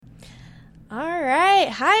All right.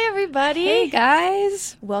 Hi, everybody. Hey,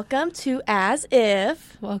 guys. Welcome to As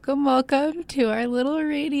If. Welcome to our little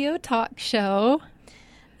radio talk show.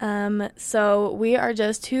 So we are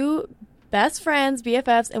just two best friends,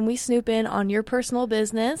 BFFs, and we snoop in on your personal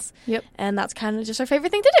business. Yep. And that's kind of just our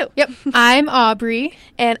favorite thing to do. Yep. I'm Aubrey.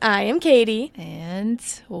 And I am Katie. And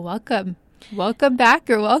welcome. Welcome back,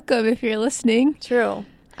 or welcome if you're listening. True.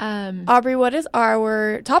 Aubrey, what is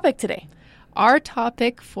our topic today? Our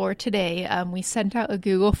topic for today, we sent out a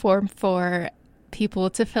Google form for people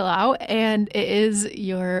to fill out, and it is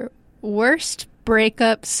your worst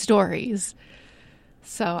breakup stories.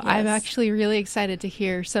 So yes. I'm actually really excited to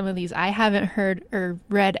hear some of these. I haven't heard or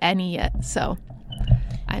read any yet, so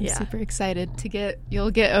I'm super excited to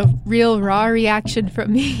you'll get a real raw reaction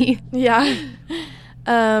from me. Yeah.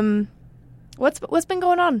 What's been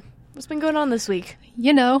going on? What's been going on this week?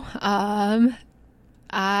 You know,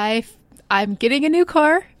 I'm getting a new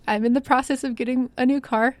car. I'm in the process of getting a new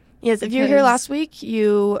car. Yes, if you were here last week,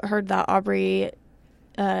 you heard that Aubrey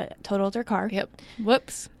totaled her car. Yep.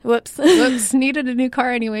 Whoops. Whoops. Needed a new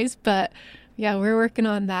car anyways, but yeah, we're working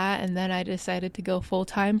on that. And then I decided to go full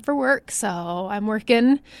time for work. So I'm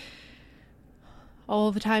working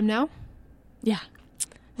all the time now. Yeah.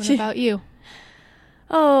 What about you?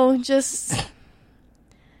 Oh, just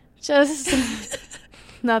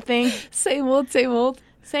nothing. Same old. Same old.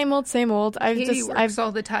 Katie works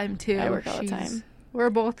all the time too. I work all the time. We're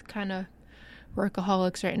both kind of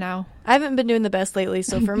workaholics right now. I haven't been doing the best lately,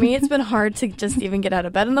 so for me, it's been hard to just even get out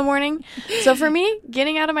of bed in the morning. So for me,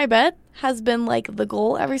 getting out of my bed has been like the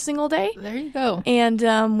goal every single day. There you go. And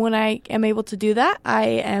when I am able to do that, I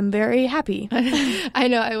am very happy. I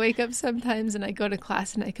know. I wake up sometimes and I go to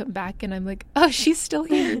class and I come back and I'm like, oh, she's still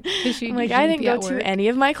here. I'm like, I didn't go to any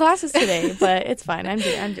of my classes today, but it's fine. I'm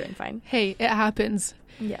doing fine. Hey, it happens.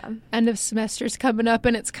 Yeah. End of semester's coming up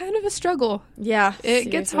and it's kind of a struggle. Yeah.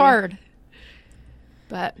 It gets hard.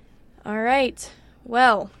 But all right.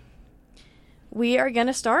 Well, we are going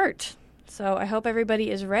to start. So I hope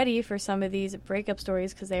everybody is ready for some of these breakup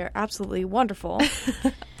stories because they are absolutely wonderful.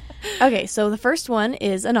 Okay, so the first one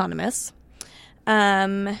is anonymous.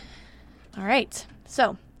 All right.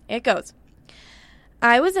 So it goes.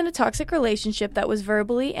 I was in a toxic relationship that was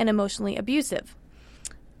verbally and emotionally abusive.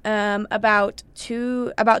 About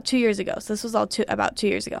 2 years ago. So this was about 2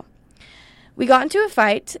 years ago. We got into a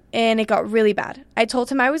fight, and it got really bad. I told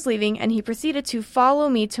him I was leaving, and he proceeded to follow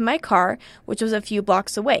me to my car, which was a few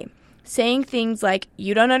blocks away, saying things like,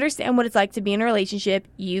 "You don't understand what it's like to be in a relationship.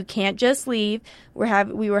 You can't just leave.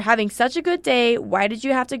 We were having such a good day. Why did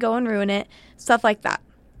you have to go and ruin it?" Stuff like that.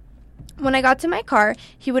 When I got to my car,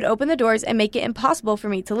 he would open the doors and make it impossible for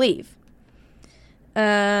me to leave.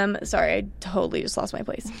 Sorry, I totally just lost my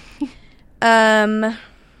place. Where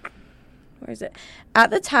is it?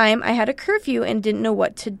 At the time, I had a curfew and didn't know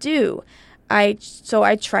what to do. So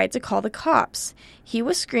I tried to call the cops. He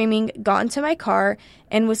was screaming, got into my car,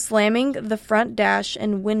 and was slamming the front dash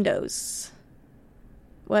and windows.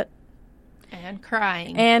 What? And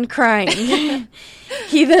crying.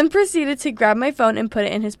 He then proceeded to grab my phone and put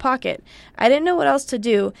it in his pocket. I didn't know what else to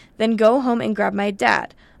do, then go home and grab my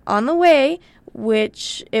dad. On the way,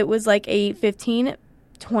 which it was like a 15-20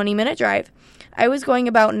 minute drive, I was going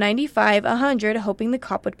about 95, 100, hoping the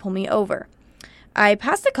cop would pull me over. I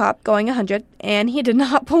passed the cop going 100, and he did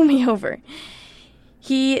not pull me over.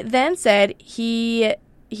 He then said he'd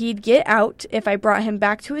get out if I brought him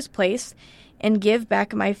back to his place and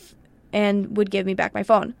would give me back my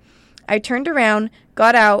phone. I turned around,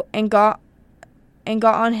 got out, and got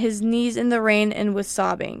on his knees in the rain and was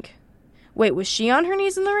sobbing. Wait, was she on her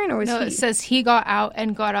knees in the rain, or was he? No, it says he got out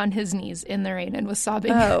and got on his knees in the rain and was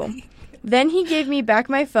sobbing. Oh. Then he gave me back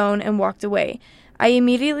my phone and walked away. I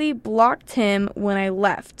immediately blocked him when I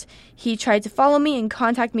left. He tried to follow me and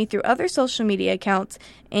contact me through other social media accounts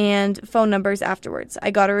and phone numbers afterwards. I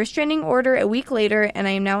got a restraining order a week later, and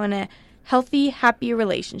I am now in a healthy, happy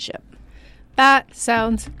relationship. That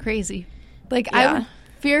sounds crazy. Like, yeah. I would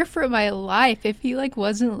fear for my life if he,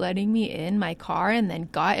 wasn't letting me in my car and then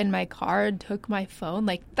got in my car and took my phone.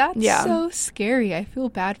 Like, that's so scary. I feel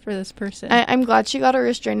bad for this person. I'm glad she got a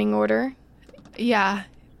restraining order. Yeah.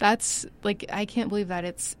 That's, I can't believe that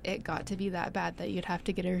it got to be that bad that you'd have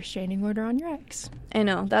to get a restraining order on your ex. I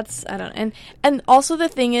know. And also the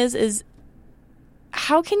thing is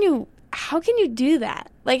how can you do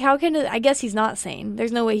that? I guess he's not sane.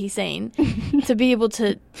 There's no way he's sane to be able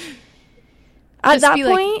to. At that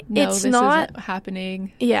point, it's not isn't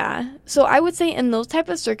happening. Yeah. So I would say in those type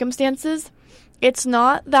of circumstances, it's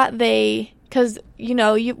not that they because,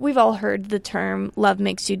 we've all heard the term love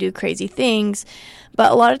makes you do crazy things.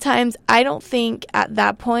 But a lot of times, I don't think at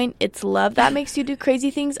that point it's love that makes you do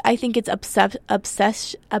crazy things. I think it's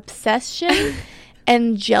obsession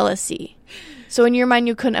and jealousy. So in your mind,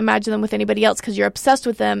 you couldn't imagine them with anybody else because you're obsessed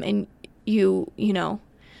with them and you know.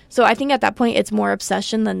 So I think at that point, it's more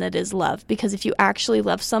obsession than it is love. Because if you actually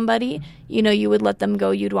love somebody, you would let them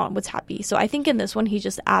go. You'd want what's happy. So I think in this one, he's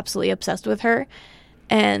just absolutely obsessed with her.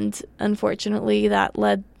 And unfortunately, that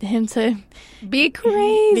led him to be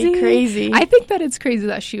crazy. I think that it's crazy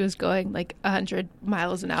that she was going like 100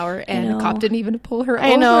 miles an hour and the cop didn't even pull her over.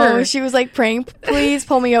 I know. She was like praying, please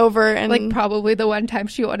pull me over. And like probably the one time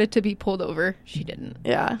she wanted to be pulled over, she didn't.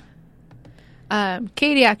 Yeah.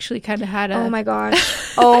 Katie actually kind of had oh my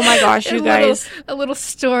gosh, you guys. A little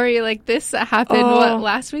story like this that happened,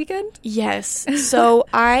 last weekend? Yes. So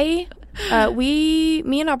me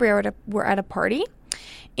and Aubrey were at a party.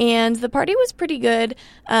 And the party was pretty good,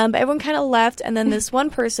 but everyone kind of left, and then this one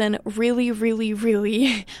person really, really,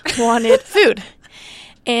 really wanted food.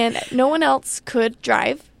 And no one else could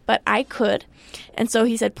drive, but I could. And so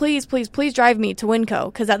he said, please, please, please drive me to Winco,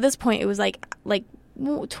 because at this point it was like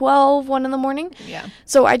 1 in the morning. Yeah.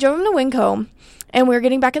 So I drove him to Winco, and we were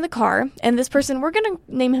getting back in the car, and this person, we're going to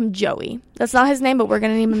name him Joey. That's not his name, but we're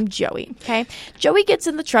going to name him Joey, okay? Joey gets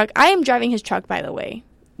in the truck. I am driving his truck, by the way.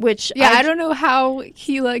 Which I don't know how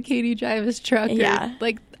he let Katie drive his truck. Yeah.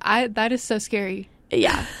 That is so scary.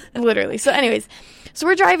 Yeah, literally. So anyways, so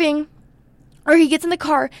we're driving, or he gets in the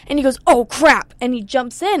car, and he goes, oh, crap, and he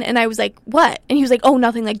jumps in, and I was like, what? And he was like, oh,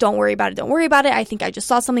 nothing, like, don't worry about it, I think I just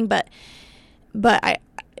saw something, but I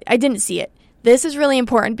didn't see it. This is really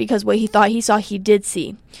important because what he thought he saw, he did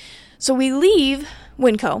see. So we leave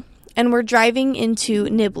Winco, and we're driving into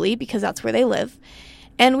Nibley, because that's where they live.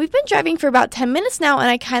 And we've been driving for about 10 minutes now, and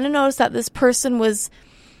I kind of noticed that this person was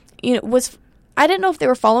I didn't know if they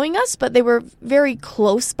were following us, but they were very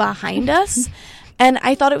close behind us. And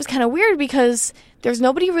I thought it was kind of weird because there's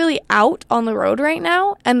nobody really out on the road right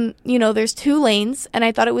now. And, there's 2 lanes, and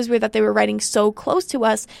I thought it was weird that they were riding so close to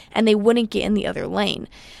us and they wouldn't get in the other lane.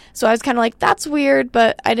 So I was kind of like, that's weird,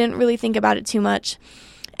 but I didn't really think about it too much.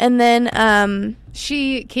 And then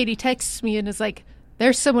Katie texts me and is like,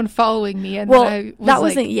 there's someone following me. And that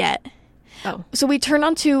wasn't yet. Oh. So we turned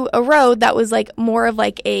onto a road that was like more of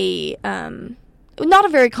like a, not a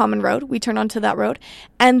very common road. We turned onto that road,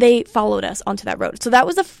 and they followed us onto that road. So that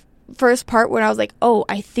was the first part where I was like, oh,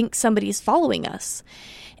 I think somebody's following us.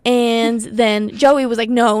 And then Joey was like,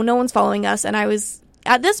 no one's following us. And I was,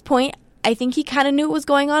 at this point, I think he kind of knew what was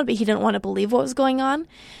going on, but he didn't want to believe what was going on.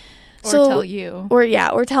 Or tell you.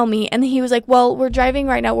 Or tell me. And he was like, well, we're driving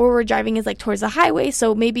right now. Where we're driving is like towards the highway.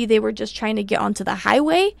 So maybe they were just trying to get onto the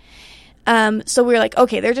highway. So we were like,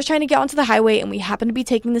 okay, they're just trying to get onto the highway, and we happen to be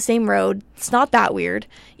taking the same road. It's not that weird,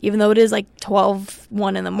 even though it is like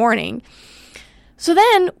 1 in the morning. So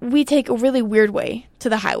then we take a really weird way to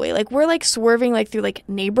the highway. Like, we're like swerving like through like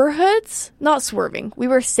neighborhoods. Not swerving. We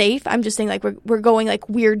were safe. I'm just saying like we're going like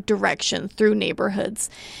weird direction through neighborhoods.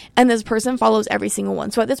 And this person follows every single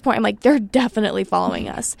one. So at this point, I'm like, they're definitely following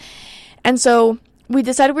us. And so we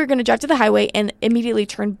decided we were going to drive to the highway and immediately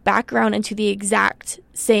turn back around into the exact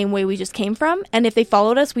same way we just came from. And if they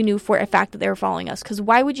followed us, we knew for a fact that they were following us. Because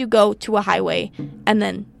why would you go to a highway and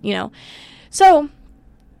then, So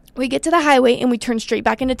we get to the highway and we turn straight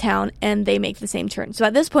back into town, and they make the same turn. So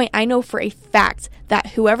at this point, I know for a fact that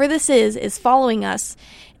whoever this is following us,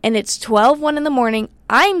 and it's 1 in the morning.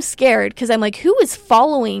 I'm scared because I'm like, who is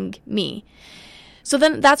following me? So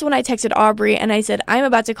then that's when I texted Aubrey and I said, I'm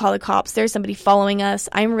about to call the cops. There's somebody following us.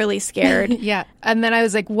 I'm really scared. Yeah. And then I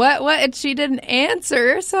was like, what? And she didn't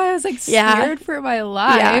answer. So I was like scared for my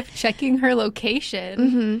life, checking her location.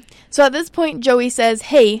 Mm-hmm. So at this point, Joey says,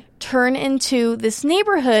 hey, turn into this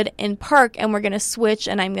neighborhood and park, and we're going to switch,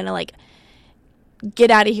 and I'm going to like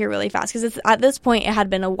get out of here really fast. Because at this point, it had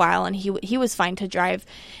been a while, and he was fine to drive.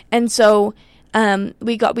 And so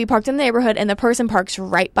we parked in the neighborhood, and the person parks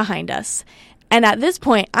right behind us. And at this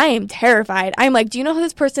point, I am terrified. I'm like, do you know who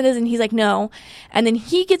this person is? And he's like, no. And then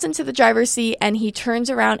he gets into the driver's seat, and he turns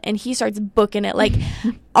around, and he starts booking it. Like,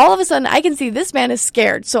 all of a sudden, I can see this man is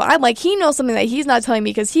scared. So I'm like, he knows something that he's not telling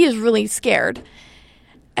me because he is really scared.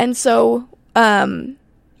 And so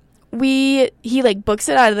he, like, books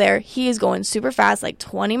it out of there. He is going super fast, like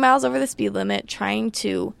 20 miles over the speed limit, trying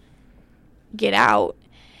to get out.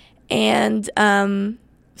 And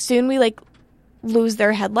soon we, like, lose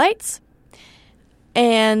their headlights.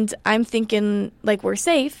 And I'm thinking, like, we're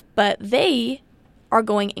safe, but they are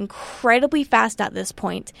going incredibly fast at this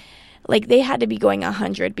point. Like, they had to be going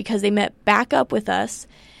 100 because they met back up with us.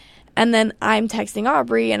 And then I'm texting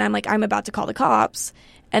Aubrey, and I'm like, I'm about to call the cops.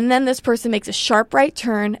 And then this person makes a sharp right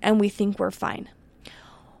turn, and we think we're fine.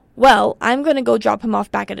 Well, I'm going to go drop him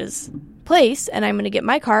off back at his place, and I'm going to get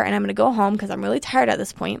my car, and I'm going to go home because I'm really tired at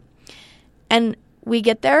this point. And we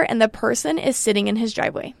get there, and the person is sitting in his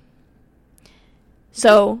driveway.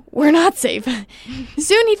 So we're not safe.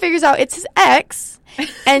 Soon he figures out it's his ex,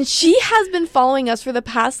 and she has been following us for the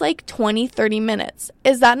past, 20, 30 minutes.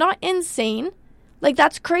 Is that not insane?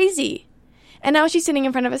 That's crazy. And now she's sitting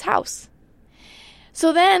in front of his house.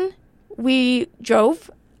 So then we drove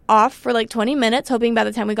off for 20 minutes, hoping by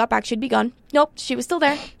the time we got back she'd be gone. Nope, she was still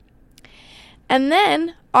there. And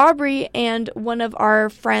then Aubrey and one of our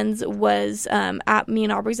friends was at me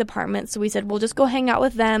and Aubrey's apartment. So we said, we'll just go hang out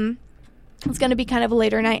with them. It's going to be kind of a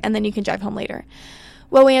later night, and then you can drive home later.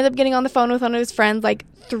 Well, we ended up getting on the phone with one of his friends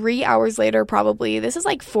 3 hours later, probably. This is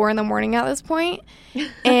 4 in the morning at this point.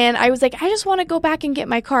 And I was like, I just want to go back and get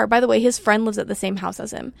my car. By the way, his friend lives at the same house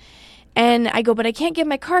as him. And I go, but I can't get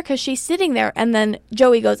my car because she's sitting there. And then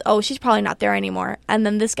Joey goes, oh, she's probably not there anymore. And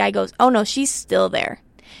then this guy goes, oh, no, she's still there.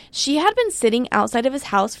 She had been sitting outside of his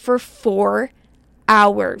house for 4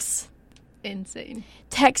 hours. Insane.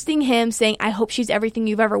 Texting him saying, I hope she's everything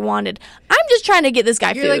you've ever wanted. I'm just trying to get this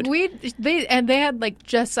guy food. They had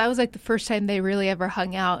that was the first time they really ever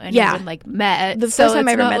hung out and even met. The first time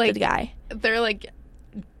I ever met the guy. They're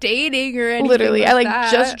dating or anything. Literally,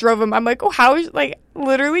 I just drove him. I'm like, oh, how is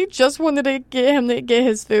literally just wanted to get him to get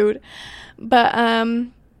his food. But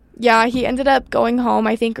yeah, he ended up going home,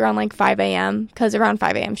 I think around 5 a.m. because around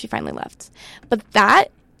 5 a.m. she finally left. But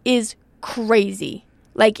that is crazy.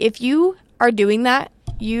 If you are doing that,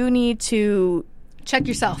 you need to check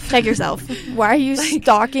yourself. Why are you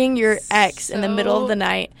stalking your ex in the middle of the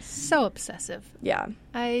night? So obsessive. Yeah.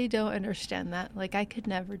 I don't understand that. I could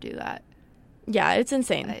never do that. Yeah, it's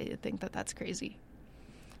insane. I think that's crazy.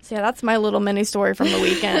 So yeah, that's my little mini story from the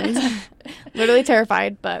weekend. Literally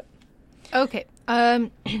terrified, but... Okay.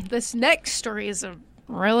 This next story is a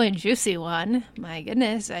really juicy one. My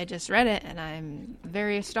goodness, I just read it and I'm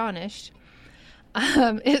very astonished.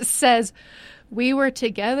 It says, we were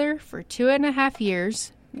together for 2.5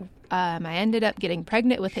 years. I ended up getting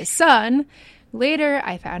pregnant with his son. Later,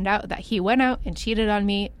 I found out that he went out and cheated on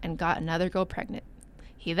me and got another girl pregnant.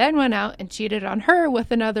 He then went out and cheated on her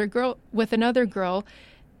with another girl,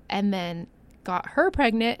 and then got her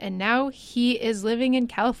pregnant, and now he is living in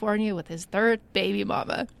California with his third baby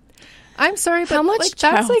mama. I'm sorry, but how much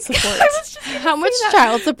child support? How much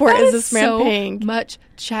child support is this man paying? Much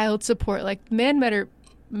child support. Man better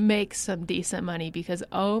make some decent money because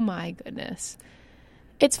oh my goodness.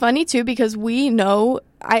 It's funny too because we know.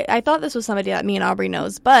 I thought this was somebody that me and Aubrey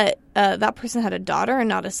knows, but that person had a daughter and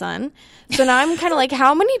not a son. So now I'm kind of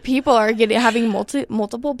how many people are having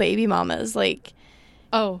multiple baby mamas?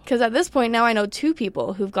 Because at this point now I know 2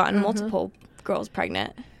 people who've gotten multiple girls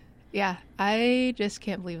pregnant. Yeah, I just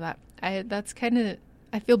can't believe that. I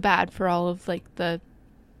feel bad for all of the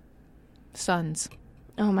sons.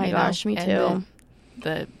 Oh my gosh, me too.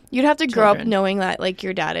 You'd have to grow up knowing that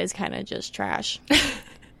your dad is kind of just trash.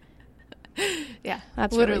 Yeah,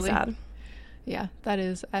 that's literally really sad. Yeah, that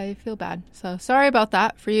is. I feel bad. So sorry about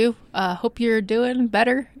that for you. Hope you're doing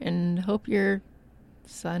better and hope your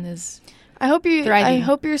son is thriving. I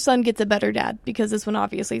hope your son gets a better dad because this one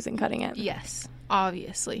obviously isn't cutting it. Yes,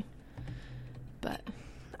 obviously. But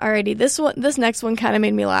alrighty, this next one kind of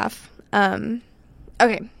made me laugh.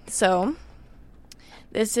 Okay, so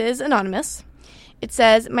this is anonymous. It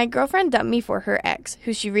says, my girlfriend dumped me for her ex,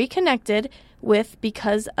 who she reconnected with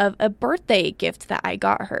because of a birthday gift that I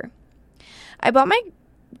got her. I bought my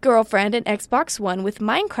girlfriend an Xbox One with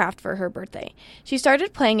Minecraft for her birthday. She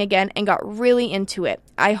started playing again and got really into it.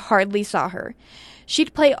 I hardly saw her.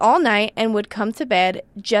 She'd play all night and would come to bed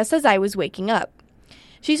just as I was waking up.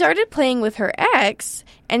 She started playing with her ex,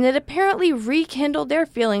 and it apparently rekindled their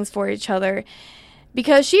feelings for each other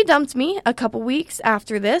because she dumped me a couple weeks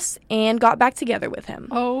after this and got back together with him.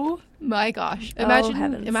 Oh my gosh.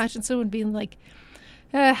 Imagine someone being like,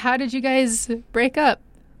 how did you guys break up?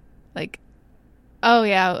 Oh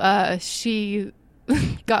yeah, she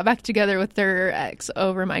got back together with her ex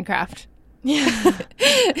over Minecraft. Yeah.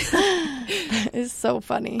 It's so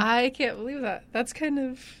funny. I can't believe that. That's kind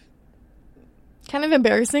of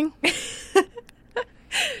embarrassing.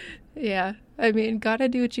 Yeah. I mean, gotta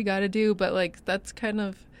do what you gotta do, but that's kind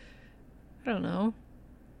of, I don't know,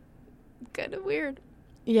 kind of weird.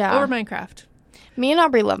 Yeah. Over Minecraft. Me and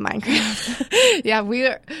Aubrey love Minecraft. Yeah, we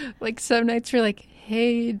are, some nights we're like,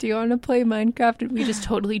 hey, do you want to play Minecraft? And we just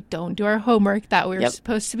totally don't do our homework that we're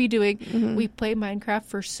supposed to be doing. Mm-hmm. We play Minecraft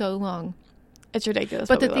for so long. It's ridiculous.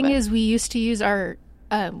 But the thing is, we used to use our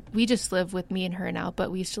we just live with me and her now,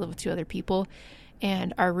 but we used to live with 2 other people.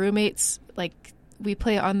 And our roommates, like, we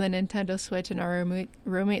play on the Nintendo Switch, and our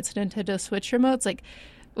roommates' Nintendo Switch remotes, like,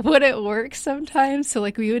 wouldn't work sometimes. So,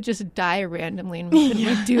 like, we would just die randomly, and we couldn't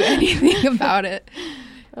like, do anything about it.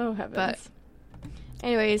 Oh, heavens. But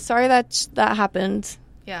anyways, sorry that happened.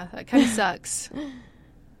 yeah, that kind of sucks.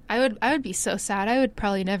 I would be so sad. I would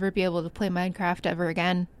probably never be able to play Minecraft ever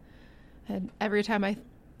again. And every time I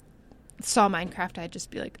saw Minecraft, I'd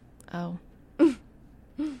just be like, oh,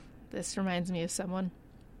 this reminds me of someone.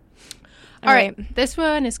 All right. This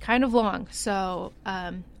one is kind of long. So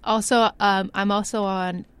I'm also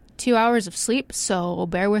on 2 hours of sleep. So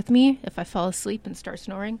bear with me if I fall asleep and start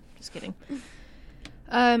snoring. Just kidding.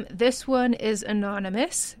 This one is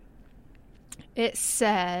anonymous. It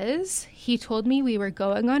says, he told me we were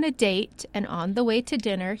going on a date, and on the way to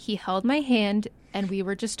dinner, he held my hand and we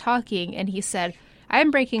were just talking, and he said,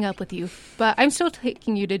 I'm breaking up with you, but I'm still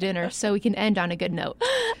taking you to dinner so we can end on a good note.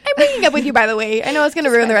 I'm breaking up with you, by the way. I know it's going to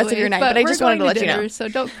ruin the rest of your night, but I just wanted to let you know. So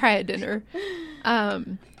don't cry at dinner.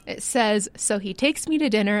 It says, so he takes me to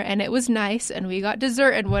dinner, and it was nice, and we got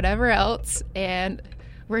dessert and whatever else, and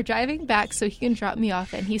we're driving back so he can drop me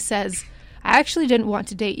off, and he says, I actually didn't want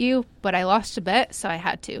to date you, but I lost a bet, so I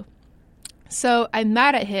had to. So I'm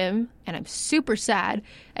mad at him, and I'm super sad,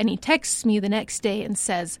 and he texts me the next day and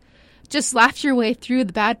says, just laugh your way through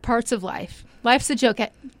the bad parts of life. Life's a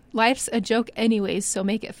joke anyways, so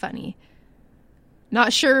make it funny.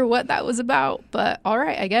 Not sure what that was about, but all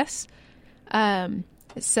right, I guess.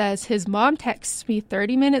 It says his mom texts me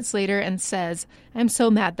 30 minutes later and says, I'm so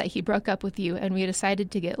mad that he broke up with you, and we decided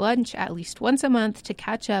to get lunch at least once a month to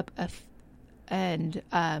catch up. A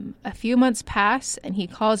few months pass, and he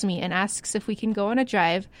calls me and asks if we can go on a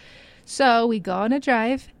drive. So we go on a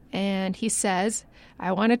drive, and he says,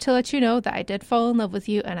 I wanted to let you know that I did fall in love with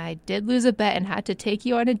you, and I did lose a bet and had to take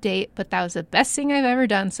you on a date, but that was the best thing I've ever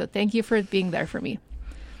done, so thank you for being there for me.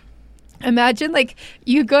 Imagine, like,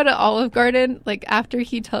 you go to Olive Garden, like, after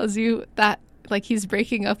he tells you that, like, he's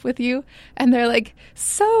breaking up with you, and they're like,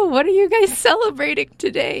 so, what are you guys celebrating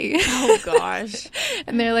today? Oh, gosh.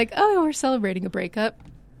 And they're like, oh, we're celebrating a breakup.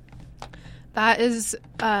 That is,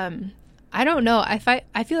 I don't know. I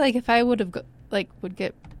feel like if I would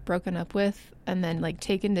get broken up with and then, like,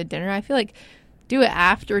 taken to dinner, I feel like do it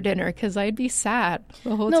after dinner, because I'd be sad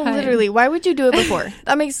the whole time. No, literally. Why would you do it before?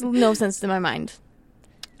 That makes no sense in my mind.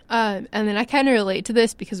 And then I kind of relate to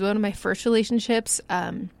this because one of my first relationships,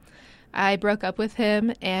 I broke up with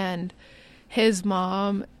him, and his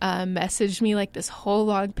mom messaged me like this whole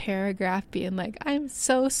long paragraph being like, I'm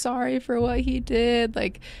so sorry for what he did.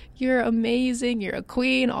 Like, you're amazing. You're a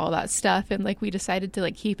queen, all that stuff. And like, we decided to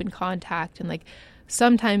like keep in contact, and like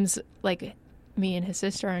sometimes like me and his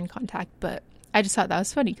sister are in contact, but I just thought that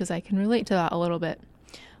was funny because I can relate to that a little bit.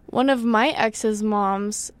 One of my ex's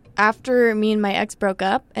moms, after me and my ex broke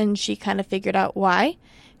up and she kind of figured out why,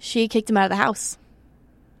 she kicked him out of the house.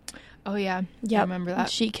 Oh, yeah. Yep. I remember that.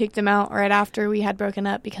 She kicked him out right after we had broken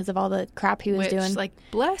up because of all the crap he was doing. Like,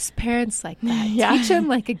 bless parents like that. Yeah. Teach them,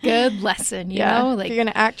 like, a good lesson, you know? Like, if you're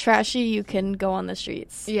going to act trashy, you can go on the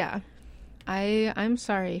streets. Yeah. I'm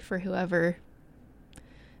sorry for whoever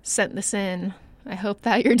sent this in. I hope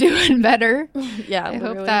that you're doing better. Yeah, I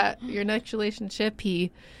hope that your next relationship,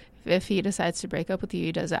 if he decides to break up with you,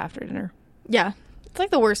 he does it after dinner. Yeah. It's like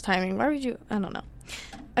the worst timing. Why would you? I don't know.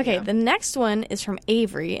 Okay, The next one is from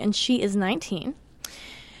Avery, and she is 19.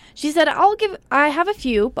 She said, I have a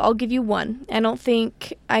few, but I'll give you one. I don't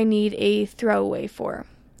think I need a throwaway for.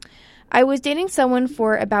 I was dating someone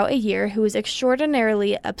for about a year who was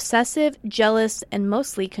extraordinarily obsessive, jealous, and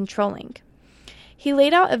mostly controlling. He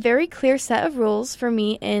laid out a very clear set of rules for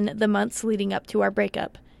me in the months leading up to our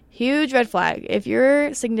breakup. Huge red flag. If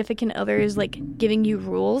your significant other is, like, giving you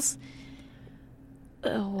rules,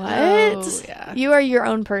 what? Oh, yeah. You are your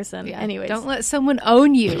own person. Yeah. Anyways. Don't let someone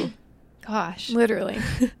own you. Gosh. Literally.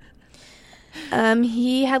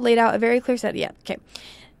 He had laid out a very clear set. Yeah, okay.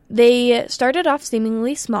 They started off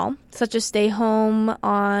seemingly small, such as stay home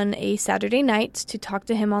on a Saturday night to talk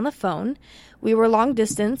to him on the phone. We were long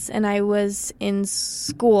distance, and I was in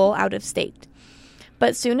school out of state.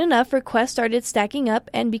 But soon enough, requests started stacking up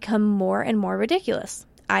and become more and more ridiculous.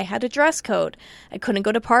 I had a dress code. I couldn't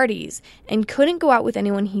go to parties and couldn't go out with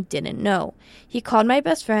anyone he didn't know. He called my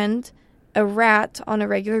best friend a rat on a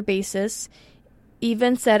regular basis,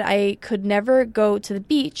 even said I could never go to the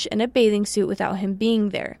beach in a bathing suit without him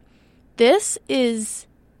being there. This is...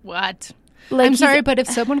 What? Like, I'm sorry, but if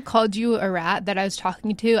someone called you a rat that I was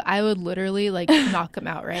talking to, I would literally, like, knock him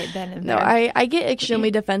out right then and there. No, I get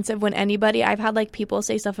extremely defensive when I've had, like, people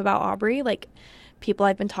say stuff about Aubrey, like, people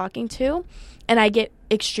I've been talking to, and I get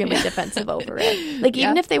extremely defensive over it. Like,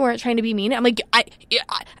 even if they weren't trying to be mean, I'm like,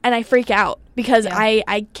 and I freak out because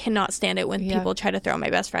I cannot stand it when people try to throw my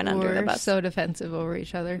best friend under the bus. So defensive over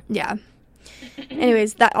each other. Yeah.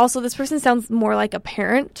 Anyways, this person sounds more like a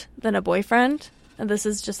parent than a boyfriend. And this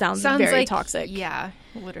just sounds very like, toxic. Yeah,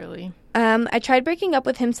 literally. I tried breaking up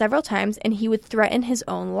with him several times, and he would threaten his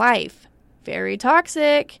own life. Very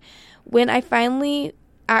toxic. When I finally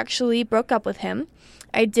actually broke up with him,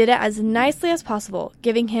 I did it as nicely as possible,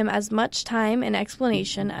 giving him as much time and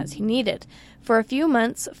explanation as he needed. For a few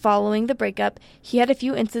months following the breakup, he had a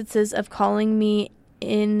few instances of calling me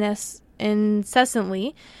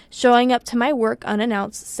incessantly, showing up to my work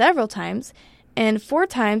unannounced several times, and 4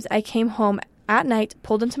 times I came home at night,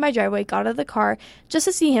 pulled into my driveway, got out of the car just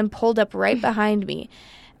to see him pulled up right behind me,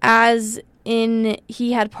 as in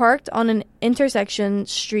he had parked on an intersection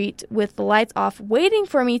street with the lights off, waiting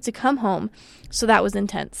for me to come home. So that was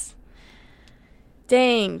intense.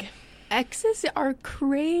 Dang. Exes are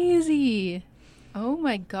crazy. Oh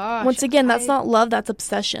my gosh. Once again, that's not love, that's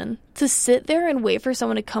obsession. To sit there and wait for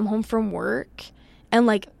someone to come home from work and,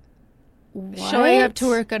 like, what? Showing up to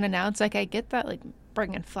work unannounced, like, I get that, like,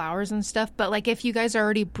 bringing flowers and stuff, but, like, if you guys are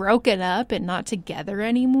already broken up and not together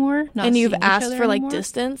anymore, and you've asked for, like,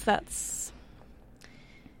 distance, that's...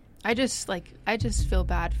 I just feel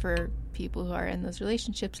bad for people who are in those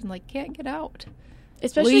relationships and, like, can't get out.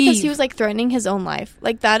 Especially because he was, like, threatening his own life.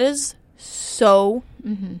 Like, that is so...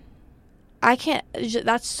 Mm-hmm. I can't...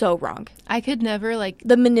 That's so wrong. I could never, like...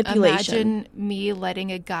 The manipulation. Imagine me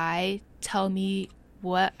letting a guy tell me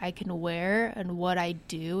what I can wear and what I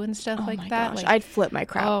do and stuff like that. Gosh, like, I'd flip my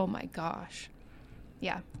crap. Oh, my gosh.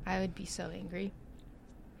 Yeah, I would be so angry.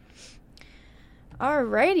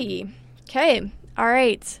 Alrighty. Okay. All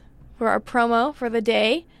right. For our promo for the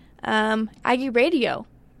day, Aggie Radio.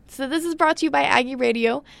 So this is brought to you by Aggie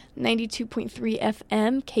Radio, 92.3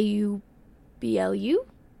 FM,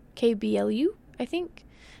 KBLU, I think.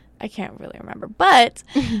 I can't really remember. But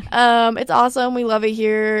it's awesome. We love it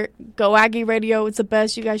here. Go Aggie Radio. It's the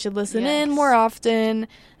best. You guys should listen in more often.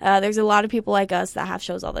 There's a lot of people like us that have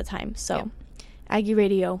shows all the time. So Aggie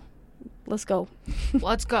Radio. Let's go.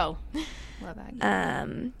 Let's go. Love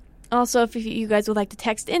Aggie. Also, if you guys would like to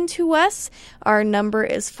text into us, our number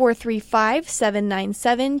is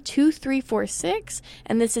 435-797-2346,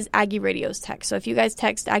 and this is Aggie Radio's text. So if you guys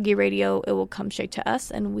text Aggie Radio, it will come straight to us,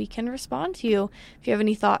 and we can respond to you if you have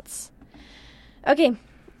any thoughts. Okay.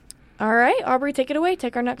 All right, Aubrey, take it away.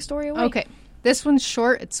 Take our next story away. Okay. This one's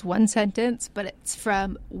short. It's one sentence, but it's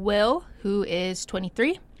from Will, who is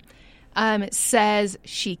 23. It says,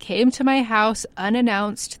 she came to my house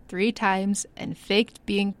unannounced 3 times and faked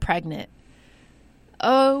being pregnant.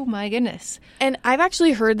 Oh my goodness. And I've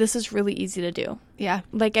actually heard this is really easy to do. Yeah.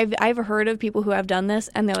 Like I've heard of people who have done this,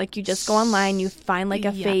 and they're like, you just go online, you find like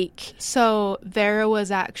a fake. So there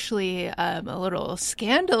was actually a little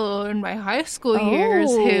scandal in my high school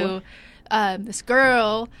years who this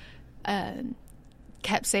girl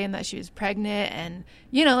kept saying that she was pregnant, and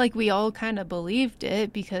like we all kind of believed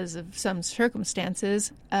it because of some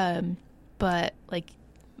circumstances, but like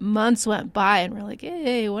months went by and we're like,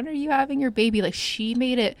 hey, when are you having your baby? Like, she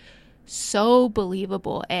made it so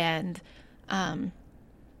believable, and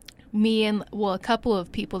me and a couple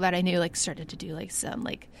of people that I knew like started to do like some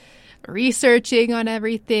like researching on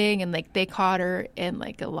everything, and like they caught her in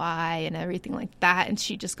like a lie and everything like that, and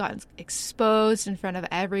she just got exposed in front of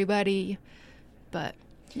everybody. But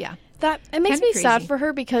yeah, that it makes me sad for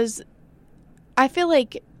her, because I feel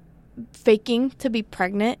like faking to be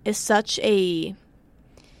pregnant is such a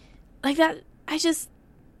like that.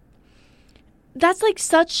 That's like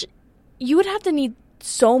such, you would have to need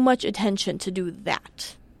so much attention to do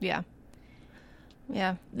that. Yeah.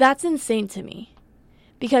 That's insane to me,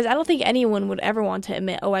 because I don't think anyone would ever want to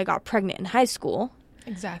admit, oh, I got pregnant in high school.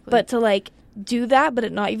 Exactly. But to like do that, but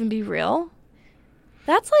it not even be real,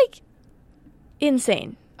 that's like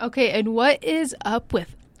insane. Okay, and what is up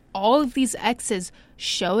with all of these exes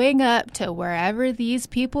showing up to wherever these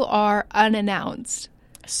people are unannounced?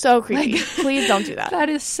 So creepy. Like, please don't do that. That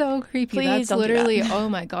is so creepy. Please That's don't literally, do that. Oh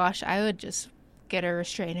my gosh, I would just get a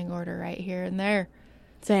restraining order right here and there.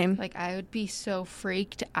 Same. Like, I would be so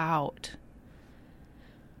freaked out.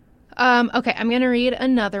 Okay, I'm going to read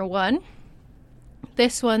another one.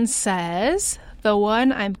 This one says, the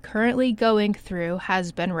one I'm currently going through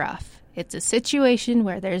has been rough. It's a situation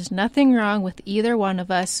where there's nothing wrong with either one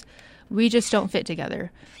of us. We just don't fit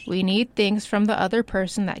together. We need things from the other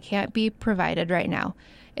person that can't be provided right now.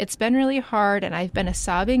 It's been really hard, and I've been a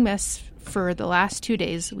sobbing mess for the last 2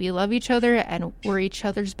 days. We love each other, and we're each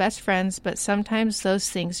other's best friends, but sometimes those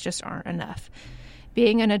things just aren't enough.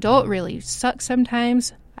 Being an adult really sucks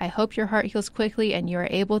sometimes. I hope your heart heals quickly and you are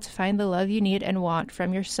able to find the love you need and want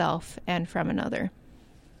from yourself and from another.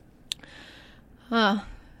 I'm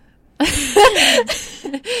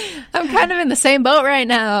kind of in the same boat right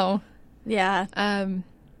now. Yeah.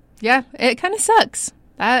 Yeah, it kind of sucks.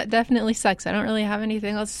 That definitely sucks. I don't really have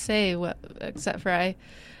anything else to say except for I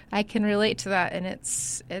can relate to that, and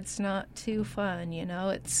it's not too fun, you know.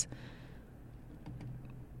 It's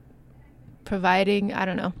providing, I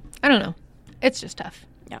don't know. It's just tough.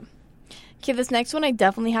 Yeah. Okay, this next one I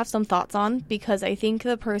definitely have some thoughts on because I think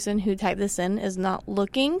the person who typed this in is not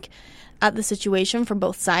looking at the situation from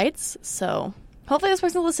both sides. So hopefully this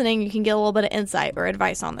person listening, you can get a little bit of insight or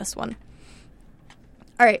advice on this one.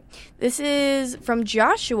 All right, this is from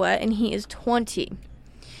Joshua, and he is 20.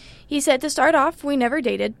 He said, to start off, we never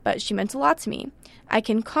dated, but she meant a lot to me. I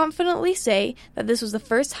can confidently say that this was the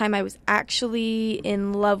first time I was actually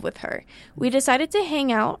in love with her. We decided to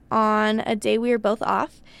hang out on a day we were both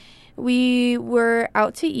off. We were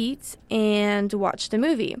out to eat and watched a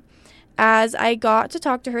movie. As I got to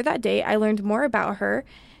talk to her that day, I learned more about her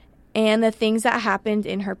and the things that happened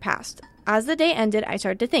in her past. As the day ended, I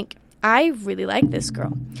started to think, I really like this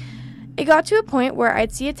girl. It got to a point where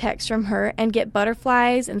I'd see a text from her and get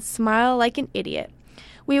butterflies and smile like an idiot.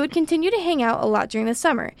 We would continue to hang out a lot during the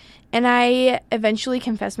summer, and I eventually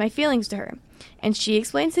confessed my feelings to her. And she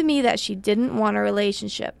explained to me that she didn't want a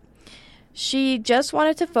relationship. She just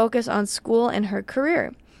wanted to focus on school and her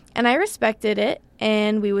career. And I respected it,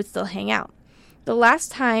 and we would still hang out. The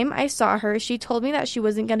last time I saw her, she told me that she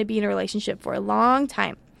wasn't going to be in a relationship for a long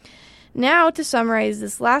time. Now, to summarize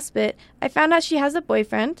this last bit, I found out she has a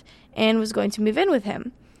boyfriend and was going to move in with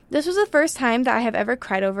him. This was the first time that I have ever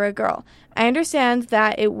cried over a girl. I understand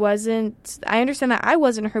that I wasn't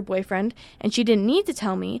her boyfriend and she didn't need to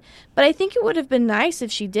tell me, but I think it would have been nice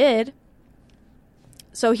if she did.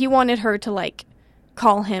 So he wanted her to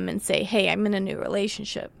call him and say, hey, I'm in a new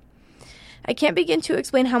relationship. I can't begin to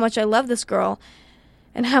explain how much I love this girl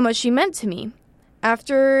and how much she meant to me.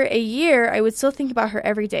 After a year, I would still think about her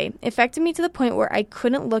every day. It affected me to the point where I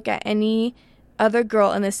couldn't look at any other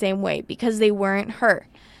girl in the same way because they weren't her.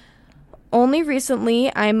 Only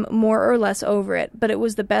recently, I'm more or less over it, but it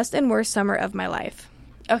was the best and worst summer of my life.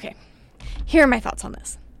 Okay, here are my thoughts on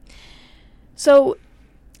this. So,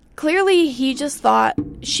 clearly she just thought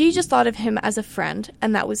of him as a friend,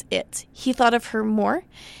 and that was it. He thought of her more,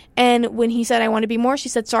 and when he said, I want to be more, she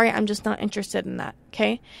said, sorry, I'm just not interested in that,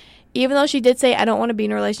 okay? Even though she did say, I don't want to be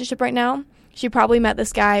in a relationship right now, she probably met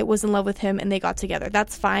this guy, was in love with him, and they got together.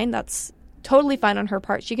 That's fine. That's totally fine on her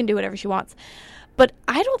part. She can do whatever she wants. But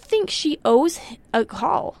I don't think she owes a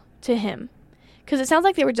call to him because it sounds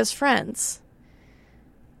like they were just friends.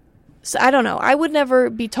 So I don't know. I would never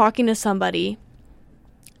be talking to somebody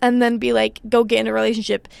and then be like, go get in a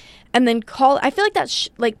relationship and then call. I feel like that's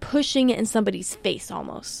like pushing it in somebody's face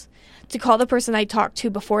almost. To call the person I talked to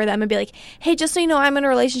before them and be like, hey, just so you know, I'm in a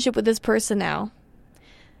relationship with this person now.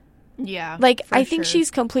 Yeah. I think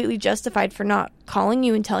she's completely justified for not calling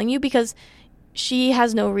you and telling you because she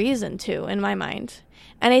has no reason to, in my mind.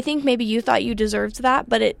 And I think maybe you thought you deserved that,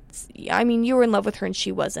 but you were in love with her and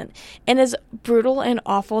she wasn't. And as brutal and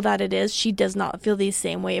awful that it is, she does not feel the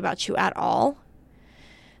same way about you at all.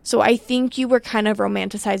 So I think you were kind of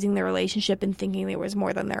romanticizing the relationship and thinking there was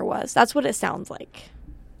more than there was. That's what it sounds like.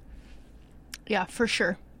 Yeah, for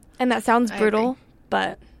sure. And that sounds brutal,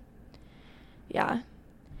 but yeah.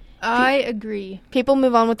 I agree. People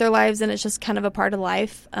move on with their lives and it's just kind of a part of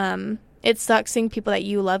life. It sucks seeing people that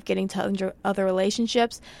you love getting to other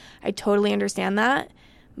relationships. I totally understand that.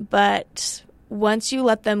 But once you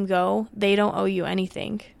let them go, they don't owe you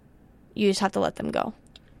anything. You just have to let them go.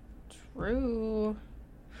 True.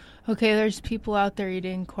 Okay, there's people out there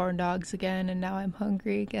eating corn dogs again, and now I'm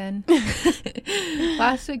hungry again.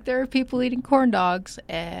 Last week there were people eating corn dogs,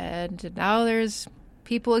 and now there's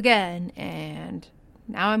people again, and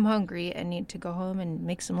now I'm hungry and need to go home and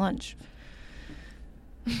make some lunch.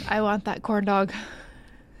 I want that corn dog.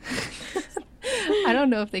 I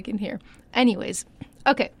don't know if they can hear. Anyways,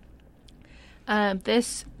 okay.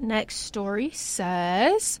 This next story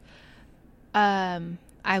says,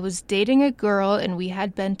 I was dating a girl and we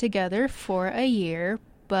had been together for a year,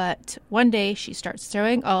 but one day she starts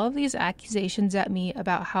throwing all of these accusations at me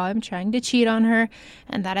about how I'm trying to cheat on her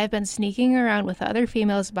and that I've been sneaking around with other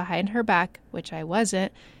females behind her back, which I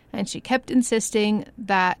wasn't, and she kept insisting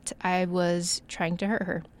that I was trying to hurt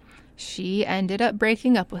her. She ended up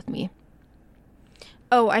breaking up with me.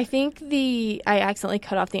 Oh, I think I accidentally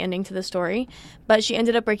cut off the ending to the story, but she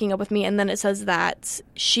ended up breaking up with me, and then it says that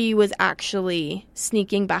she was actually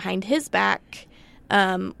sneaking behind his back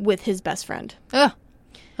with his best friend.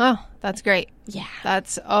 Oh, that's great. Yeah.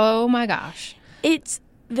 Oh my gosh.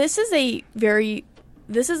 This is a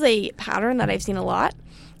pattern that I've seen a lot,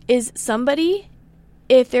 is somebody,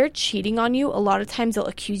 if they're cheating on you, a lot of times they'll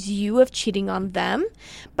accuse you of cheating on them.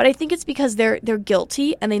 But I think it's because they're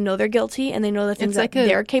guilty, and they know they're guilty, and they know the things that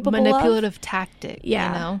they're capable of. Manipulative tactic, yeah.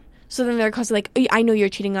 You know? So then they're constantly like, I know you're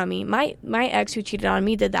cheating on me. My ex who cheated on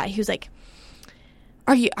me did that. He was like,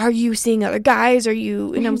 Are you seeing other guys? Are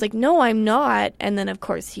you? And I was like, no, I'm not. And then, of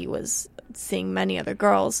course, he was seeing many other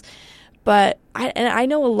girls. But I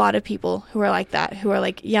know a lot of people who are like that, who are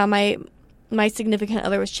like, yeah, my significant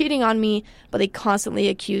other was cheating on me, but they constantly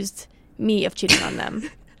accused me of cheating on them.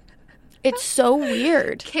 It's so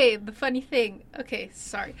weird. Okay, the funny thing. Okay,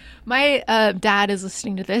 sorry. My dad is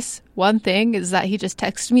listening to this. One thing is that he just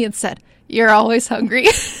texted me and said, "You're always hungry,"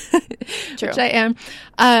 True. Which I am.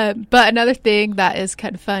 But another thing that is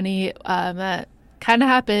kind of funny, kind of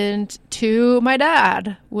happened to my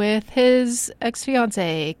dad with his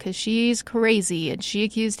ex-fiance, because she's crazy and she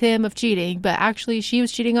accused him of cheating, but actually she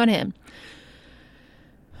was cheating on him.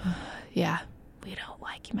 Yeah, we don't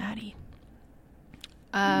like Maddie.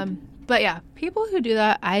 But yeah, people who do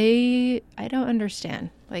that, I don't understand.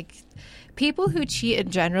 Like, people who cheat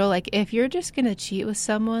in general, like, if you're just gonna cheat with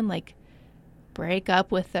someone, like, break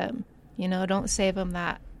up with them. You know, don't save them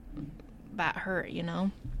that hurt, you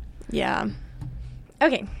know? Yeah.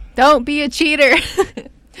 Okay. Don't be a cheater.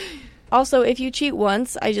 Also, if you cheat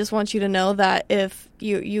once, I just want you to know that if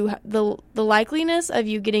the likeliness of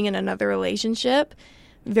you getting in another relationship,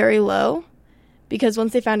 very low, because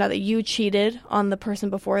once they found out that you cheated on the person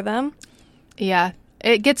before them. Yeah.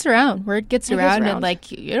 It gets around. Word gets around. And,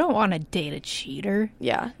 like, you don't want to date a cheater.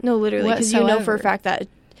 Yeah. No, literally. Because you know for a fact that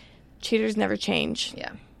cheaters never change.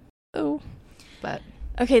 Yeah. Oh. But.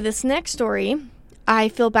 Okay, this next story, I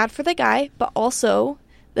feel bad for the guy, but also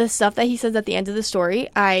the stuff that he says at the end of the story,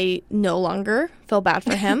 I no longer feel bad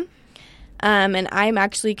for him. And I'm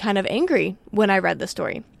actually kind of angry when I read the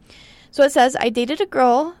story. So it says, I dated a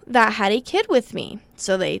girl that had a kid with me.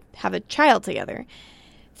 So they have a child together.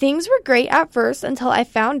 Things were great at first until I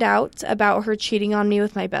found out about her cheating on me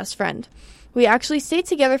with my best friend. We actually stayed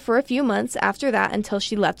together for a few months after that until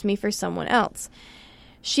she left me for someone else.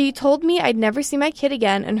 She told me I'd never see my kid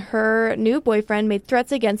again, and her new boyfriend made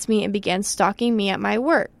threats against me and began stalking me at my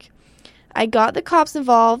work. I got the cops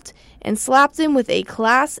involved and slapped him with a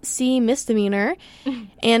Class C misdemeanor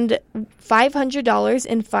and $500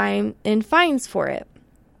 in fines for it.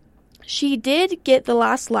 She did get the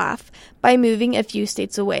last laugh by moving a few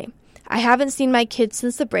states away. I haven't seen my kids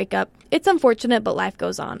since the breakup. It's unfortunate, but life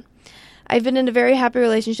goes on. I've been in a very happy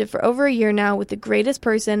relationship for over a year now with the greatest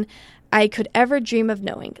person I could ever dream of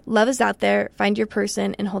knowing. Love is out there. Find your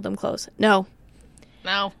person and hold them close. No.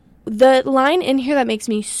 The line in here that makes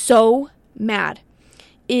me so mad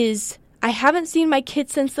is, I haven't seen my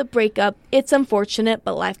kids since the breakup. It's unfortunate,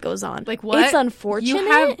 but life goes on. Like, what? It's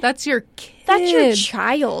unfortunate? That's your kid. That's your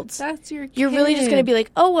child. That's your kid. You're really just going to be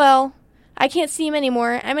like, oh, well, I can't see him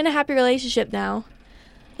anymore. I'm in a happy relationship now.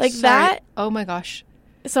 Like, Sorry. that. Oh, my gosh.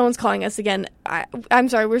 Someone's calling us again. I'm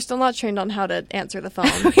sorry. We're still not trained on how to answer the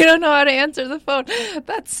phone. We don't know how to answer the phone. Dang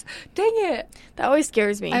it. That always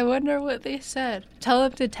scares me. I wonder what they said. Tell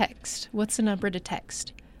them to text. What's the number to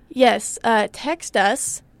text? Yes. Text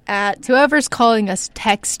us at... Whoever's calling us,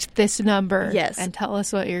 text this number. Yes. And tell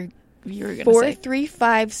us what you were going to say.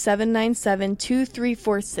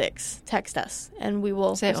 435-797-2346. Text us, and we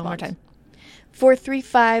will say respond. it one more time.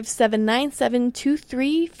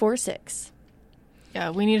 435-797-2346.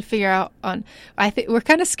 Yeah, we need to figure out on... I think we're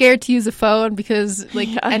kind of scared to use a phone because, like,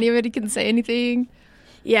 anybody can say anything.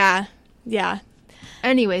 Yeah.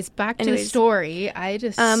 Anyways, back to the story. I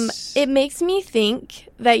just... it makes me think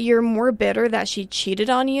that you're more bitter that she cheated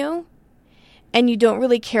on you, and you don't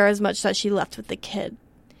really care as much that she left with the kid.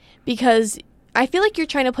 Because I feel like you're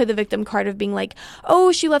trying to play the victim card of being like,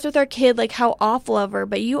 oh, she left with our kid, like, how awful of her.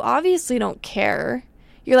 But you obviously don't care.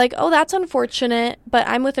 You're like, oh, that's unfortunate, but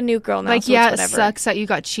I'm with a new girl now, like, so yeah, it's whatever. It sucks that you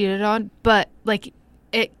got cheated on, but, like,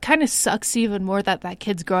 it kind of sucks even more that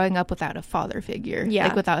kid's growing up without a father figure. Yeah.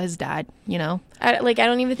 Like, without his dad, you know? I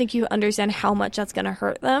don't even think you understand how much that's going to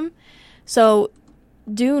hurt them. So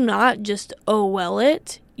do not just well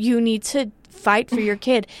it. You need to fight for your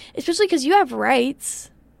kid, especially because you have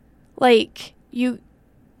rights. Like,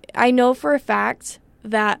 I know for a fact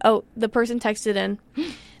that, the person texted in.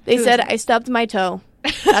 They said, I stubbed my toe.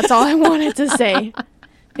 That's all I wanted to say.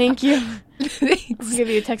 Thank you. Thanks. I'll give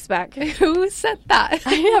you a text back. Who said that?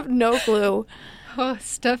 I have no clue. Oh,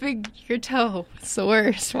 stuffing your toe. It's the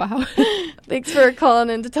worst. Wow. Thanks for calling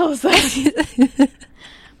in to tell us that.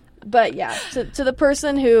 But yeah, to the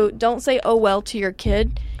person who don't say "oh well" to your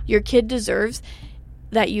kid deserves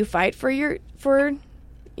that you fight for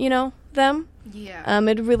them. Yeah.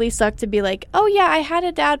 It really sucked to be like, oh yeah, I had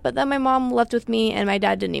a dad, but then my mom left with me, and my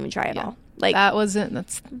dad didn't even try at all. Like that's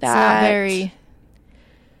not very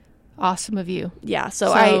awesome of you. Yeah,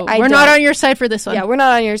 so we're not on your side for this one. Yeah, we're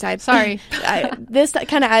not on your side. Sorry. This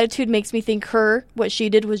kind of attitude makes me think what she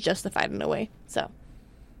did was justified in a way. So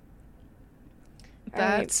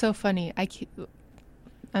that's so funny.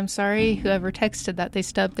 I'm sorry, whoever texted that they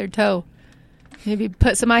stubbed their toe. Maybe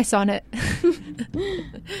put some ice on it.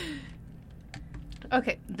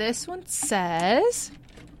 Okay, this one says,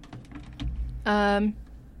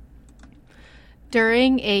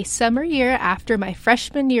 during a summer year after my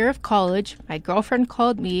freshman year of college, my girlfriend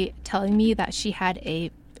called me telling me that she had a,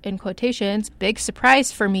 in quotations, big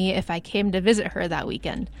surprise for me if I came to visit her that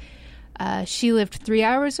weekend. She lived 3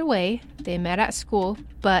 hours away. They met at school,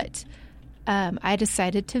 but I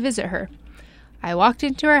decided to visit her. I walked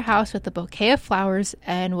into her house with a bouquet of flowers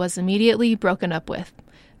and was immediately broken up with.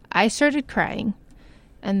 I started crying.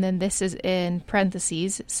 And then this is in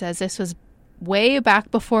parentheses. It says this was way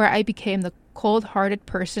back before I became the cold-hearted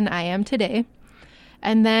person I am today.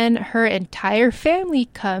 And then her entire family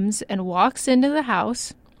comes and walks into the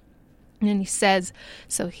house. And he says,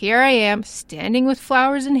 so here I am, standing with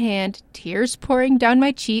flowers in hand, tears pouring down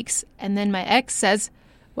my cheeks. And then my ex says,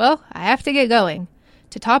 well, I have to get going.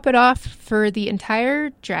 To top it off, for the entire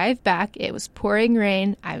drive back, it was pouring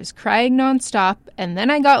rain. I was crying nonstop, and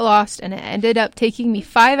then I got lost, and it ended up taking me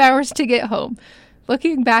 5 hours to get home.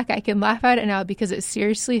 Looking back, I can laugh at it now because it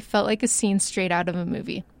seriously felt like a scene straight out of a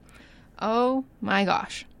movie. Oh my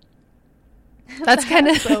gosh. That's kind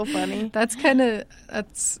of so funny. That's kind of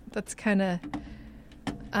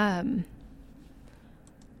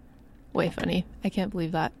way funny. I can't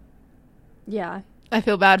believe that. Yeah. I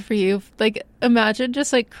feel bad for you. Like, imagine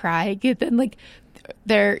just like crying and then like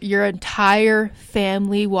your entire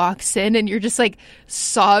family walks in and you're just like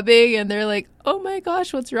sobbing and they're like, oh my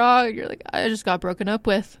gosh, what's wrong? And you're like, I just got broken up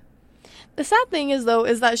with. The sad thing is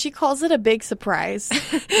that she calls it a big surprise.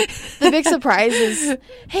 The big surprise is,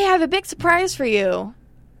 hey, I have a big surprise for you.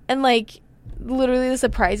 And like, literally the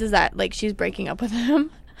surprise is that like she's breaking up with him.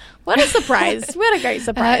 What a surprise. What a great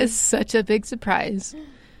surprise. That is such a big surprise.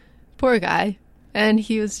 Poor guy. And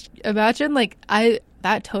he was, imagine, like,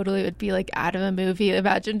 that totally would be, like, out of a movie.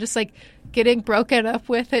 Imagine just, like, getting broken up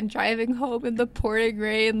with and driving home in the pouring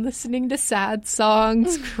rain, listening to sad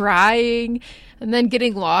songs, crying, and then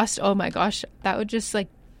getting lost. Oh, my gosh. That would just, like,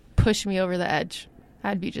 push me over the edge.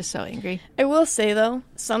 I'd be just so angry. I will say, though,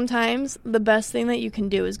 sometimes the best thing that you can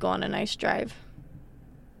do is go on a nice drive.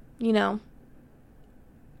 You know?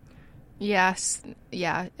 Yes.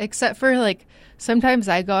 Yeah. Except for, like, sometimes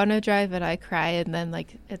I go on a drive and I cry and then,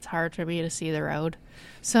 like, it's hard for me to see the road.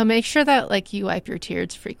 So make sure that, like, you wipe your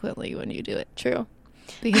tears frequently when you do it. True.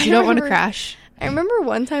 Because you don't want to crash. I remember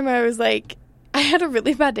one time I was, like, I had a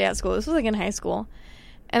really bad day at school. This was, like, in high school.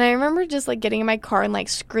 And I remember just, like, getting in my car and, like,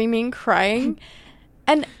 screaming, crying.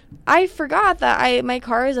 And I forgot that my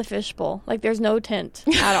car is a fishbowl. Like, there's no tint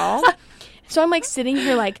at all. So I'm, like, sitting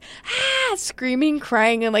here, like, screaming,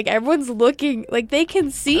 crying, and, like, everyone's looking. Like, they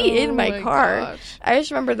can see in my car. Gosh. I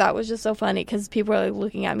just remember that was just so funny because people are, like,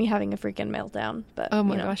 looking at me having a freaking meltdown. But oh,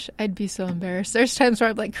 my gosh. I'd be so embarrassed. There's times where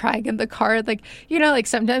I'm, like, crying in the car. Like, you know, like,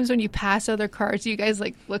 sometimes when you pass other cars, you guys,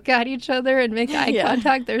 like, look at each other and make eye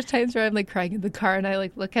contact. There's times where I'm, like, crying in the car, and I,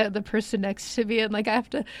 like, look at the person next to me, and, like, I have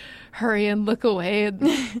to hurry and look away. And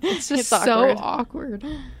it's just so awkward.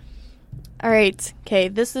 All right. Okay.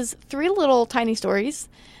 This is 3 little tiny stories.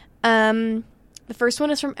 The first one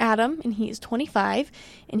is from Adam, and he is 25.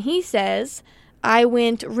 And he says, I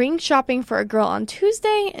went ring shopping for a girl on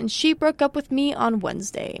Tuesday, and she broke up with me on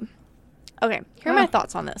Wednesday. Okay. Here are my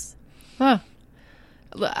thoughts on this. Huh.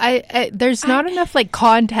 There's not enough, like,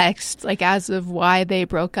 context, like, as of why they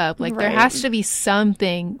broke up. Like, there has to be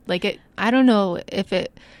something. Like, I don't know if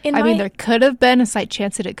it... I mean, there could have been a slight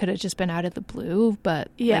chance that it could have just been out of the blue, but...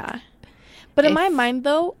 Yeah. Like, but in my mind,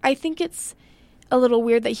 though, I think it's a little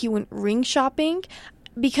weird that he went ring shopping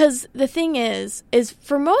because the thing is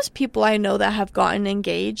for most people I know that have gotten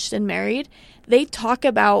engaged and married, they talk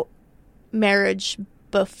about marriage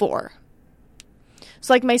before.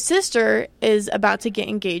 So, like, my sister is about to get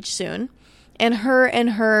engaged soon, and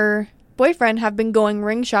her boyfriend have been going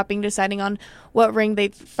ring shopping, deciding on what ring. They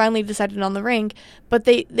finally decided on the ring, but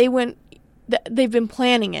they've been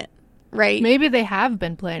planning it, right? Maybe they have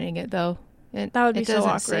been planning it, though. That would be so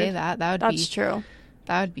awkward. Say that. That's true.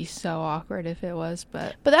 That would be so awkward if it was,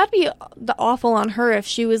 but that'd be awful on her if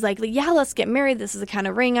she was like, yeah, let's get married. This is the kind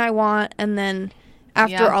of ring I want, and then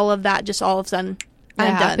after all of that, just all of a sudden,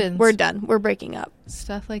 I'm done. We're done. We're breaking up.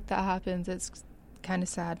 Stuff like that happens. It's kind of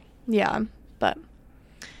sad. Yeah, but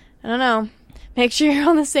I don't know. Make sure you're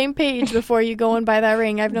on the same page before you go and buy that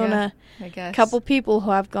ring. I've known a couple people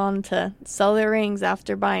who have gone to sell their rings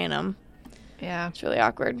after buying them. Yeah. It's really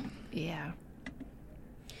awkward. Yeah.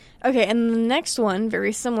 Okay, and the next one,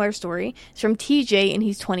 very similar story, is from TJ, and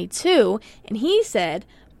he's 22, and he said,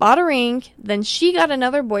 bought a ring, then she got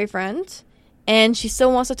another boyfriend, and she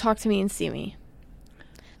still wants to talk to me and see me.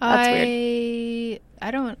 That's weird.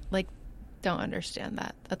 I don't understand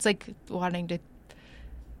that. That's like wanting to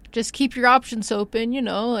just keep your options open,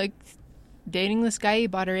 like dating this guy, you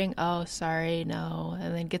bought a ring. Oh, sorry, no.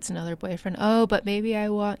 And then gets another boyfriend. Oh, but maybe I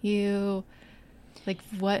want you. Like,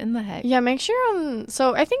 what in the heck? Yeah, make sure.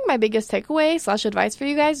 So I think my biggest takeaway / advice for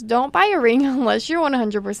you guys, don't buy a ring unless you're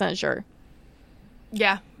 100% sure.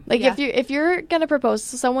 Yeah. Like, if you're going to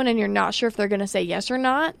propose to someone and you're not sure if they're going to say yes or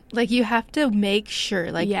not. Like, you have to make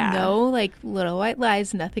sure. Like, no, like, little white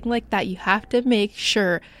lies, nothing like that. You have to make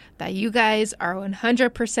sure that you guys are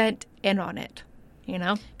 100% in on it,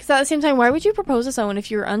 Because at the same time, why would you propose to someone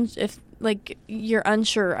if you're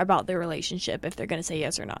unsure about their relationship, if they're going to say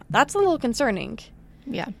yes or not? That's a little concerning.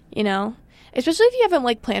 Yeah. Especially if you haven't,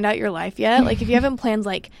 like, planned out your life yet. Like, if you haven't planned,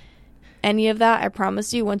 like, any of that, I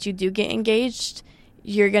promise you, once you do get engaged,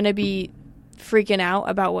 you're going to be freaking out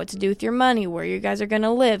about what to do with your money, where you guys are going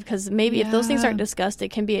to live. Because maybe if those things aren't discussed, it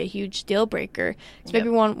can be a huge deal breaker. So maybe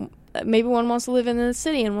one wants to live in the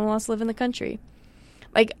city and one wants to live in the country.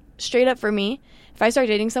 Like, straight up for me, if I start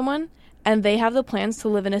dating someone and they have the plans to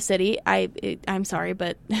live in a city, I'm sorry,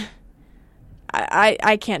 but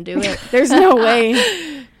I can't do it. There's no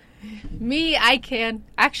way. Me, I can.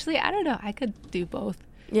 Actually, I don't know. I could do both.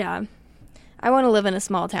 Yeah. I want to live in a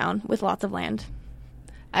small town with lots of land.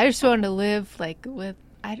 I just want to live, like,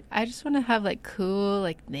 I just want to have, like, cool,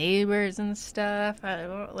 like, neighbors and stuff. I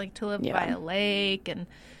don't like to live by a lake. And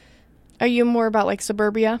are you more about, like,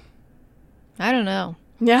 suburbia? I don't know.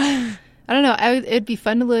 Yeah. I don't know. It'd be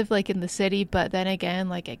fun to live, like, in the city, but then again,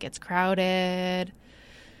 like, it gets crowded.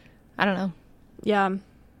 I don't know. Yeah.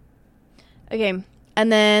 Okay.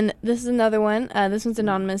 And then this is another one. This one's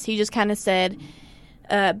anonymous. He just kind of said,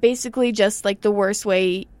 basically just, like, the worst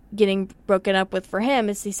way getting broken up with for him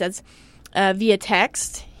is, he says, via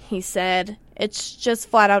text. He said, it's just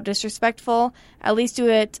flat out disrespectful. At least do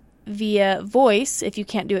it via voice if you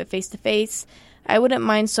can't do it face to face. I wouldn't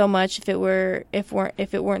mind so much if it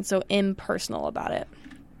weren't so impersonal about it.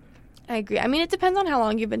 I agree. I mean, it depends on how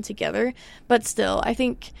long you've been together, but still, I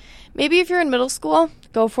think maybe if you're in middle school,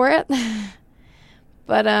 go for it.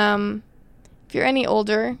 But if you're any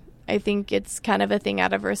older, I think it's kind of a thing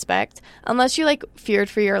out of respect. Unless you're, like, feared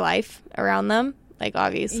for your life around them, like,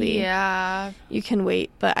 obviously, you can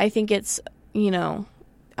wait. But I think it's,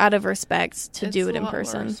 out of respect to do it in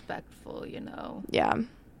person. It's a lot more respectful, Yeah.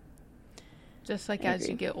 Just, like, as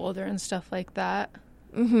you get older and stuff like that.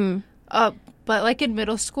 Mm-hmm. But, like, in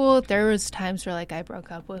middle school, there was times where, like, I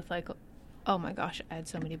broke up with, like, oh my gosh, I had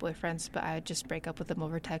so many boyfriends, but I would just break up with them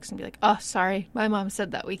over text and be like, oh, sorry, my mom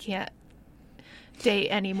said that we can't date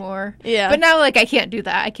anymore. Yeah. But now, like, I can't do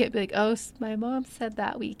that. I can't be like, oh, my mom said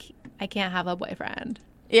that I can't have a boyfriend.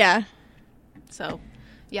 Yeah. So,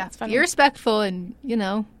 yeah, be respectful and,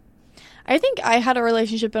 I think I had a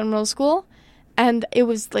relationship in middle school, and it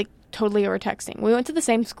was, like, totally over texting. We went to the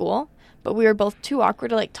same school, but we were both too awkward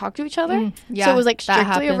to, like, talk to each other. Yeah, so it was, like,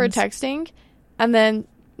 strictly over texting, and then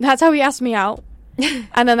that's how he asked me out,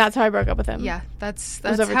 and then that's how I broke up with him. Yeah, that's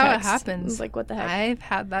how text. it happens. It was like, what the heck? I've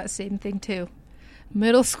had that same thing, too.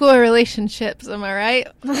 Middle school relationships, am I right?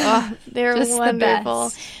 Oh, they're wonderful. I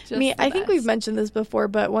think best. we've mentioned this before,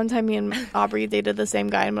 but one time me and Aubrey dated the same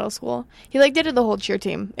guy in middle school. He, like, dated the whole cheer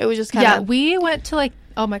team. It was just kind of... Yeah, we went to, like,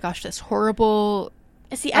 oh my gosh, this horrible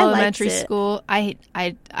elementary school. I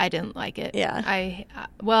didn't like it. Yeah.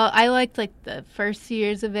 I liked, like, the first few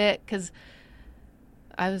years of it because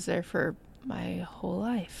I was there for my whole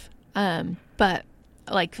life. But,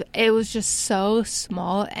 like, it was just so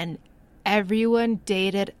small and everyone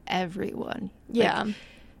dated everyone. Yeah. Like,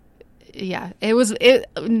 yeah.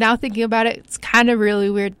 Now thinking about it, it's kind of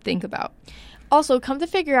really weird to think about. Also, come to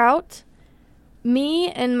figure out,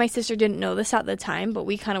 me and my sister didn't know this at the time, but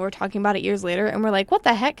we kind of were talking about it years later, and we're like, what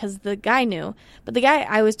the heck? Because the guy knew. But the guy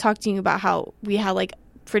I was talking to you about, how we had, like,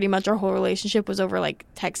 pretty much our whole relationship was over, like,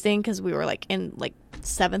 texting because we were, like, in, like,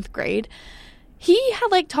 7th grade. He had,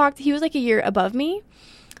 like, he was, like, a year above me,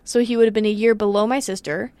 so he would have been a year below my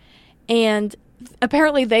sister. And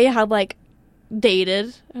apparently they had, like,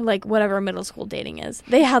 dated, like, whatever middle school dating is.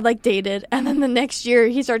 They had, like, dated, and then the next year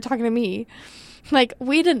he started talking to me. Like,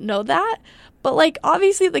 we didn't know that, But, like,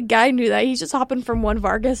 obviously the guy knew that. He's just hopping from one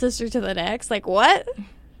Vargas sister to the next. Like, what?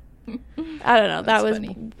 I don't know. That was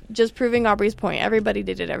funny. just proving Aubrey's point. Everybody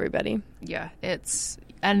dated everybody. Yeah,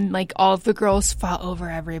 and like all of the girls fought over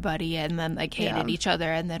everybody and then like hated Yeah. each other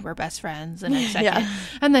and then were best friends and second Yeah.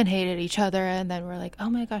 and then hated each other and then we're like, oh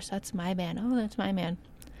my gosh, that's my man. Oh, that's my man.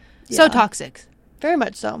 So Yeah. toxic. Very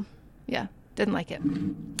much so. Yeah, didn't like it.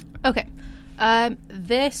 Okay.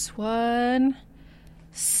 This one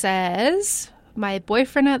says, my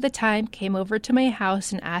boyfriend at the time came over to my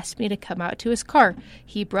house and asked me to come out to his car.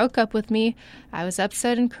 He broke up with me. I was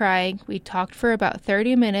upset and crying. We talked for about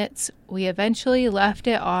 30 minutes. We eventually left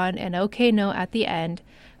it on an okay note at the end,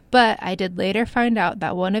 but I did later find out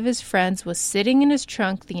that one of his friends was sitting in his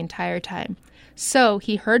trunk the entire time. So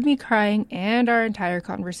he heard me crying and our entire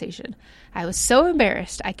conversation. I was so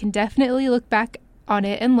embarrassed. I can definitely look back on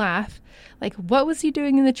it and laugh. Like, what was he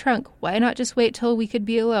doing in the trunk? Why not just wait till we could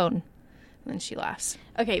be alone? And then she laughs.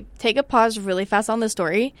 Okay, take a pause really fast on the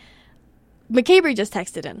story. McCabery just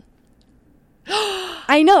texted in.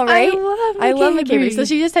 I know, right? I love McCabery. So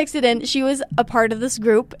she just texted in. She was a part of this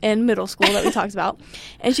group in middle school that we talked about.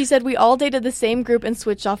 And she said, we all dated the same group and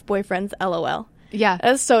switched off boyfriends, LOL. Yeah.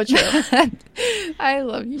 That's so true. I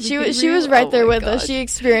love you. She was right there with us. She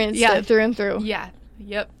experienced Yeah. it through and through. Yeah.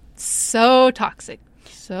 Yep. So toxic.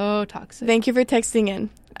 So toxic. Thank you for texting in.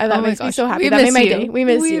 That Oh my makes me gosh. so happy. We That made miss my you. day. We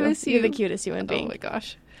miss We you. miss You're the you. cutest human being. Oh my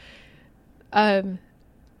gosh.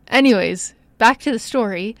 Anyways, back to the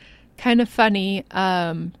story. Kind of funny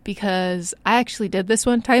because I actually did this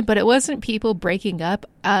one time, but it wasn't people breaking up.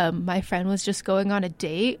 My friend was just going on a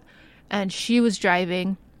date and she was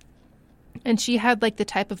driving and she had like the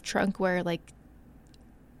type of trunk where like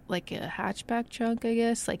a hatchback trunk, I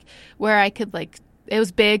guess, like where I could like, it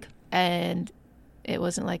was big and it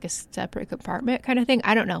wasn't like a separate compartment kind of thing.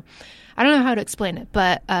 I don't know how to explain it,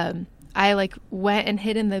 but I like went and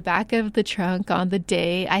hid in the back of the trunk on the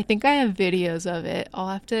day. I think I have videos of it. I'll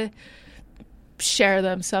have to share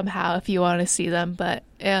them somehow if you want to see them. But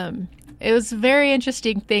it was a very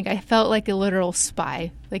interesting thing. I felt like a literal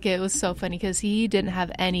spy. Like it was so funny because he didn't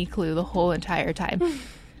have any clue the whole entire time.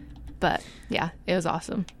 But yeah, it was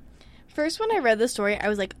awesome. First, when I read the story, I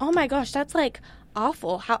was like, "Oh my gosh, that's like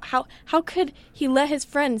awful. How could he let his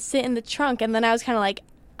friend sit in the trunk?" And then I was kind of like,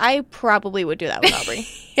 I probably would do that with Aubrey.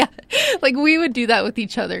 Yeah, like we would do that with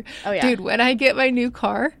each other. Oh yeah, dude. When I get my new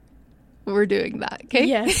car, we're doing that. Okay.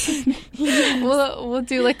 Yes. We'll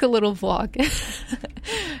do like a little vlog,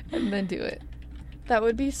 and then do it. That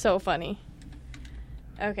would be so funny.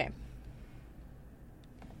 Okay.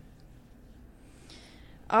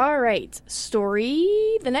 All right.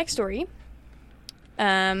 The next story.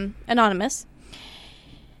 Anonymous.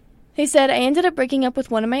 They said, I ended up breaking up with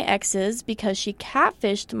one of my exes because she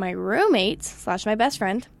catfished my roommate / my best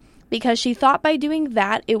friend because she thought by doing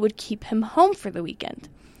that it would keep him home for the weekend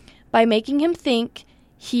by making him think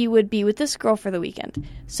he would be with this girl for the weekend.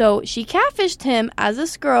 So she catfished him as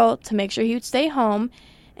this girl to make sure he would stay home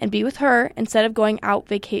and be with her instead of going out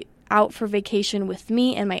for vacation with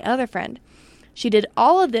me and my other friend. She did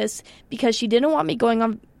all of this because she didn't want me going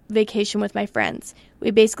on vacation with my friends.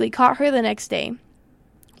 We basically caught her the next day,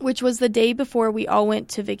 which was the day before we all went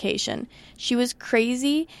to vacation. She was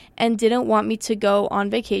crazy and didn't want me to go on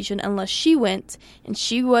vacation unless she went, and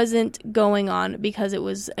she wasn't going on because it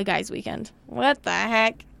was a guy's weekend. What the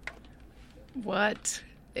heck? What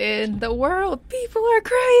in the world? People are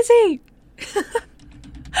crazy.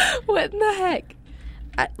 What in the heck?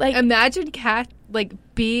 Imagine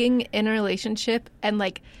being in a relationship and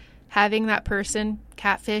like having that person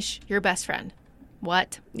catfish your best friend.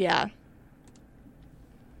 What? Yeah.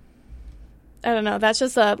 I don't know. That's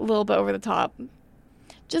just a little bit over the top.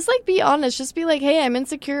 Just, like, be honest. Just be like, hey, I'm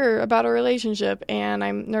insecure about a relationship, and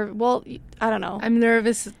I'm nervous. Well, I don't know. I'm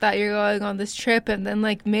nervous that you're going on this trip, and then,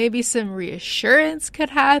 like, maybe some reassurance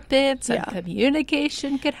could happen. Some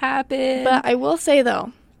communication could happen. But I will say,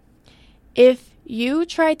 though, if you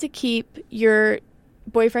try to keep your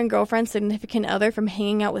boyfriend, girlfriend, significant other from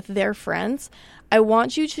hanging out with their friends, I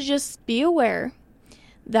want you to just be aware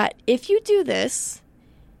that if you do this,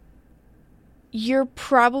 your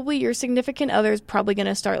significant other is probably going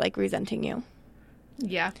to start, like, resenting you.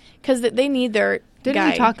 Yeah. Because they need their Didn't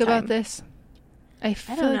we talk time. about this? I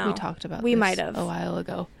feel don't like know. we talked about We this might have. a while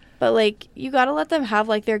ago. But, like, you got to let them have,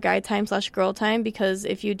 like, their guy time / girl time, because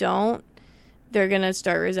if you don't, they're going to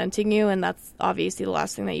start resenting you, and that's obviously the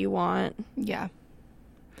last thing that you want. Yeah.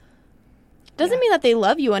 Doesn't mean that they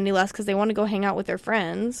love you any less because they want to go hang out with their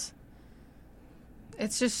friends.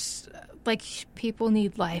 It's just, like, people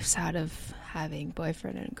need lives out of having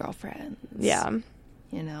boyfriend and girlfriends. Yeah.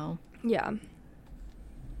 You know? Yeah.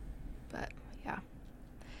 But,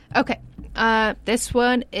 Okay. This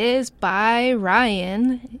one is by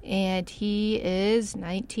Ryan, and he is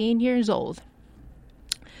 19 years old.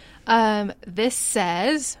 This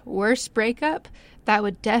says, worst breakup? That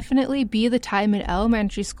would definitely be the time in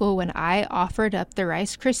elementary school when I offered up the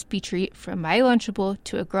Rice Krispie treat from my Lunchable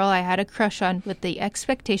to a girl I had a crush on with the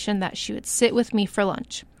expectation that she would sit with me for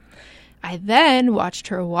lunch. I then watched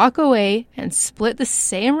her walk away and split the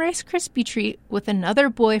same Rice Krispie treat with another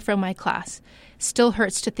boy from my class. Still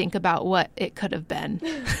hurts to think about what it could have been.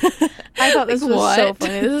 I thought this was so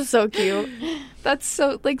funny. This is so cute. That's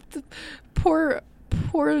so, like, the poor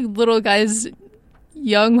little guy's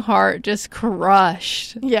young heart just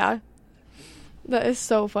crushed. Yeah. That is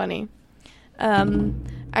so funny. I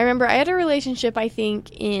remember I had a relationship, I think,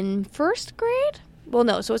 in first grade. Well,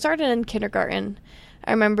 no, so it started in kindergarten.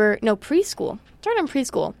 I remember, no, preschool. It started in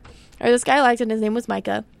preschool. This guy I liked, and his name was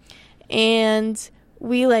Micah. And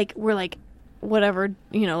we, like, were, like, whatever,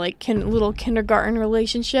 you know, like, little kindergarten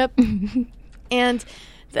relationship. And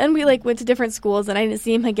then we, like, went to different schools, and I didn't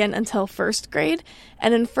see him again until first grade.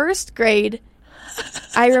 And in first grade,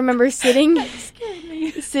 I remember sitting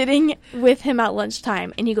with him at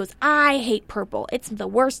lunchtime, and he goes, I hate purple. It's the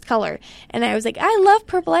worst color. And I was like, I love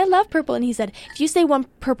purple. And he said, if you say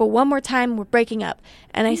purple one more time, we're breaking up.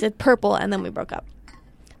 And I said purple, and then we broke up.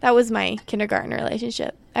 That was my kindergarten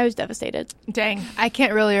relationship. I was devastated. Dang. I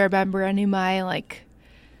can't really remember any of my, like...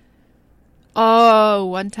 Oh,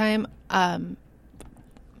 one time,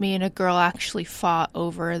 me and a girl actually fought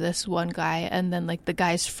over this one guy, and then, like, the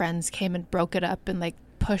guy's friends came and broke it up and, like,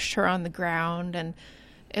 pushed her on the ground, and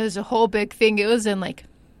it was a whole big thing. It was in, like,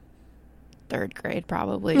 third grade,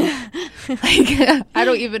 probably. Like, I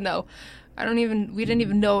don't even know. We didn't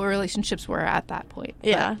even know what relationships were at that point.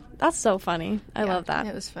 Yeah, that's so funny. I love that.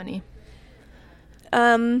 It was funny.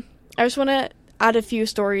 I just want to add a few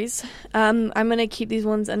stories. I'm going to keep these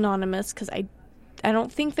ones anonymous because I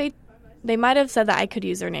don't think they might have said that I could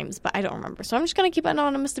use their names, but I don't remember. So I'm just going to keep it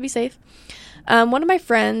anonymous to be safe. One of my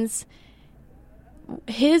friends,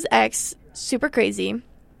 his ex, super crazy.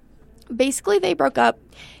 Basically, they broke up,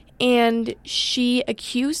 and she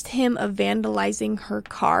accused him of vandalizing her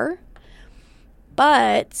car.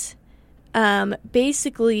 But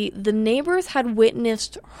basically, the neighbors had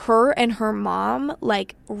witnessed her and her mom,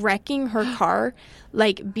 like, wrecking her car,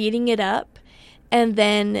 like, beating it up. And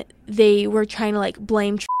then they were trying to, like,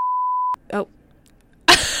 blame...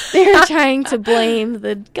 They were trying to blame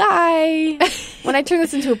the guy. When I turn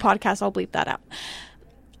this into a podcast, I'll bleep that out.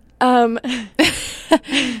 So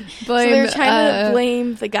they were trying to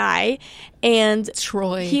blame the guy. And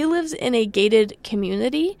Troy. He lives in a gated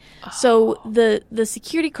community. Oh. So the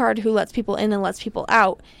security guard who lets people in and lets people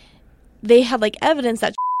out, they had, like, evidence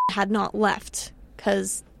that had not left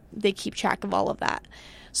because they keep track of all of that.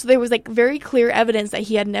 So there was, like, very clear evidence that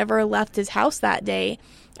he had never left his house that day.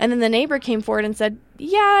 And then the neighbor came forward and said,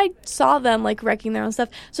 yeah, I saw them, like, wrecking their own stuff.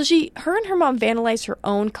 So her and her mom vandalized her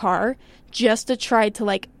own car just to try to,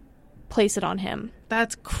 like, place it on him.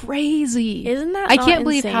 That's crazy. Isn't that I can't insane?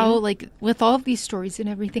 believe how, like, with all of these stories and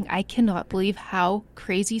everything, I cannot believe how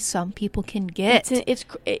crazy some people can get.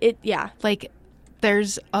 Yeah. Like,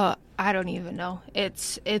 there's, I don't even know.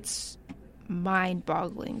 It's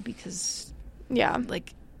mind-boggling because, yeah,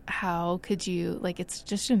 like, how could you, like, it's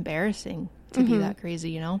just embarrassing to be that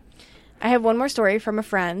crazy, you know? I have one more story from a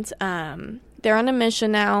friend. They're on a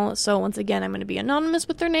mission now, so once again, I'm going to be anonymous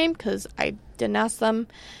with their name because I didn't ask them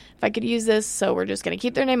if I could use this, so we're just going to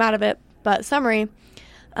keep their name out of it. But summary,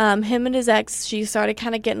 him and his ex, she started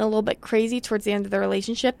kind of getting a little bit crazy towards the end of the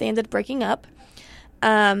relationship. They ended up breaking up.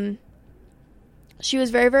 She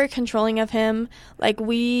was very, very controlling of him. Like,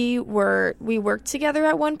 we worked together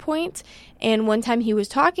at one point, and one time he was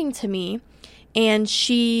talking to me, and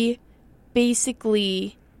she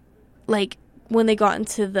basically, like, when they got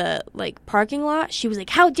into the, like, parking lot, she was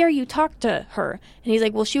like, how dare you talk to her? And he's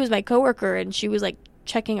like, well, she was my coworker, and she was, like,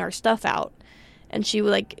 checking our stuff out. And she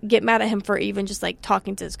would, like, get mad at him for even just, like,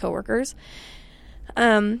 talking to his coworkers.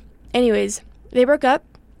 Anyways, they broke up.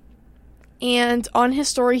 And on his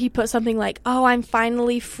story, he put something like, oh, I'm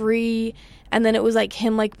finally free. And then it was, like,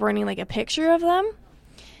 him, like, burning, like, a picture of them.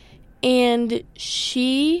 And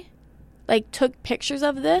she, like, took pictures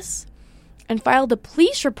of this and filed a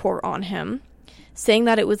police report on him, saying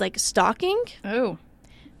that it was, like, stalking. Oh.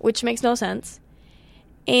 Which makes no sense.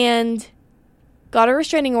 And got a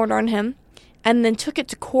restraining order on him, and then took it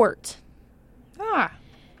to court. Ah.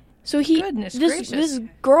 So Goodness gracious. This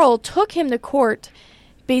girl took him to court,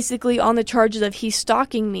 basically on the charges of he's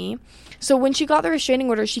stalking me. So when she got the restraining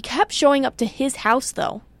order, she kept showing up to his house,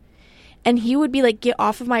 though. And he would be like, get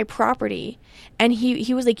off of my property. And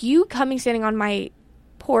he was like, you coming standing on my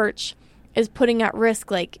porch is putting at risk,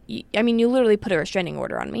 like, I mean, you literally put a restraining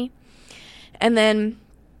order on me. And then,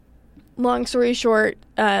 long story short,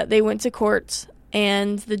 they went to court,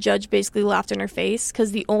 and the judge basically laughed in her face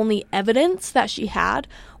because the only evidence that she had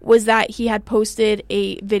was that he had posted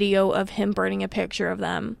a video of him burning a picture of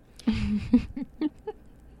them.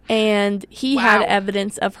 And he had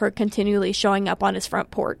evidence of her continually showing up on his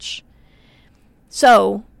front porch.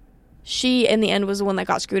 So she, in the end, was the one that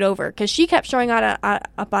got screwed over because she kept showing up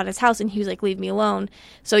at his house, and he was like, leave me alone.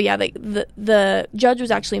 So, yeah, the judge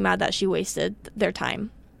was actually mad that she wasted their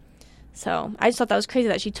time. So I just thought that was crazy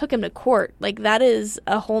that she took him to court. Like, that is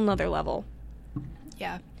a whole nother level.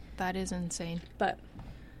 Yeah, that is insane. But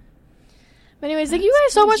anyways, thank you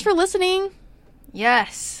guys so much for listening.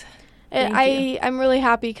 Yes. I'm really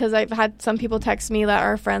happy because I've had some people text me that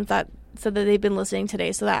are friends that said that they've been listening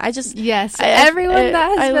today. So that I just... Yes, everyone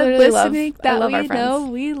that has been listening that we know,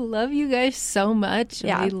 we love you guys so much.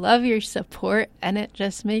 Yeah. We love your support, and it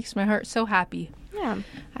just makes my heart so happy. Yeah.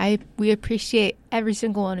 We appreciate every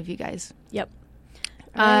single one of you guys. Yep.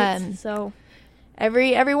 Right, so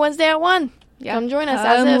every Wednesday at 1. Yeah. Come join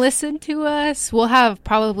us. Listen to us. We'll have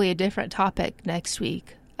probably a different topic next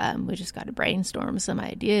week. We just got to brainstorm some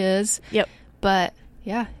ideas. Yep. But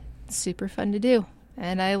yeah, it's super fun to do.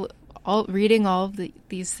 And reading all of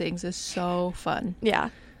these things is so fun. Yeah.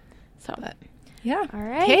 So. But, yeah. All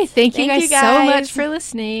right. Okay. Thank you guys so much for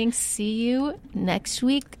listening. See you next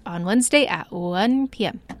week on Wednesday at 1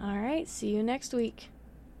 p.m. All right. See you next week.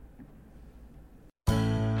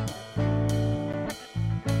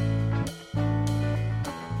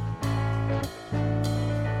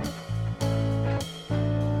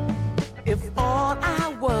 If all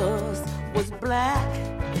I was black,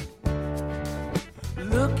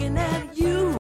 looking at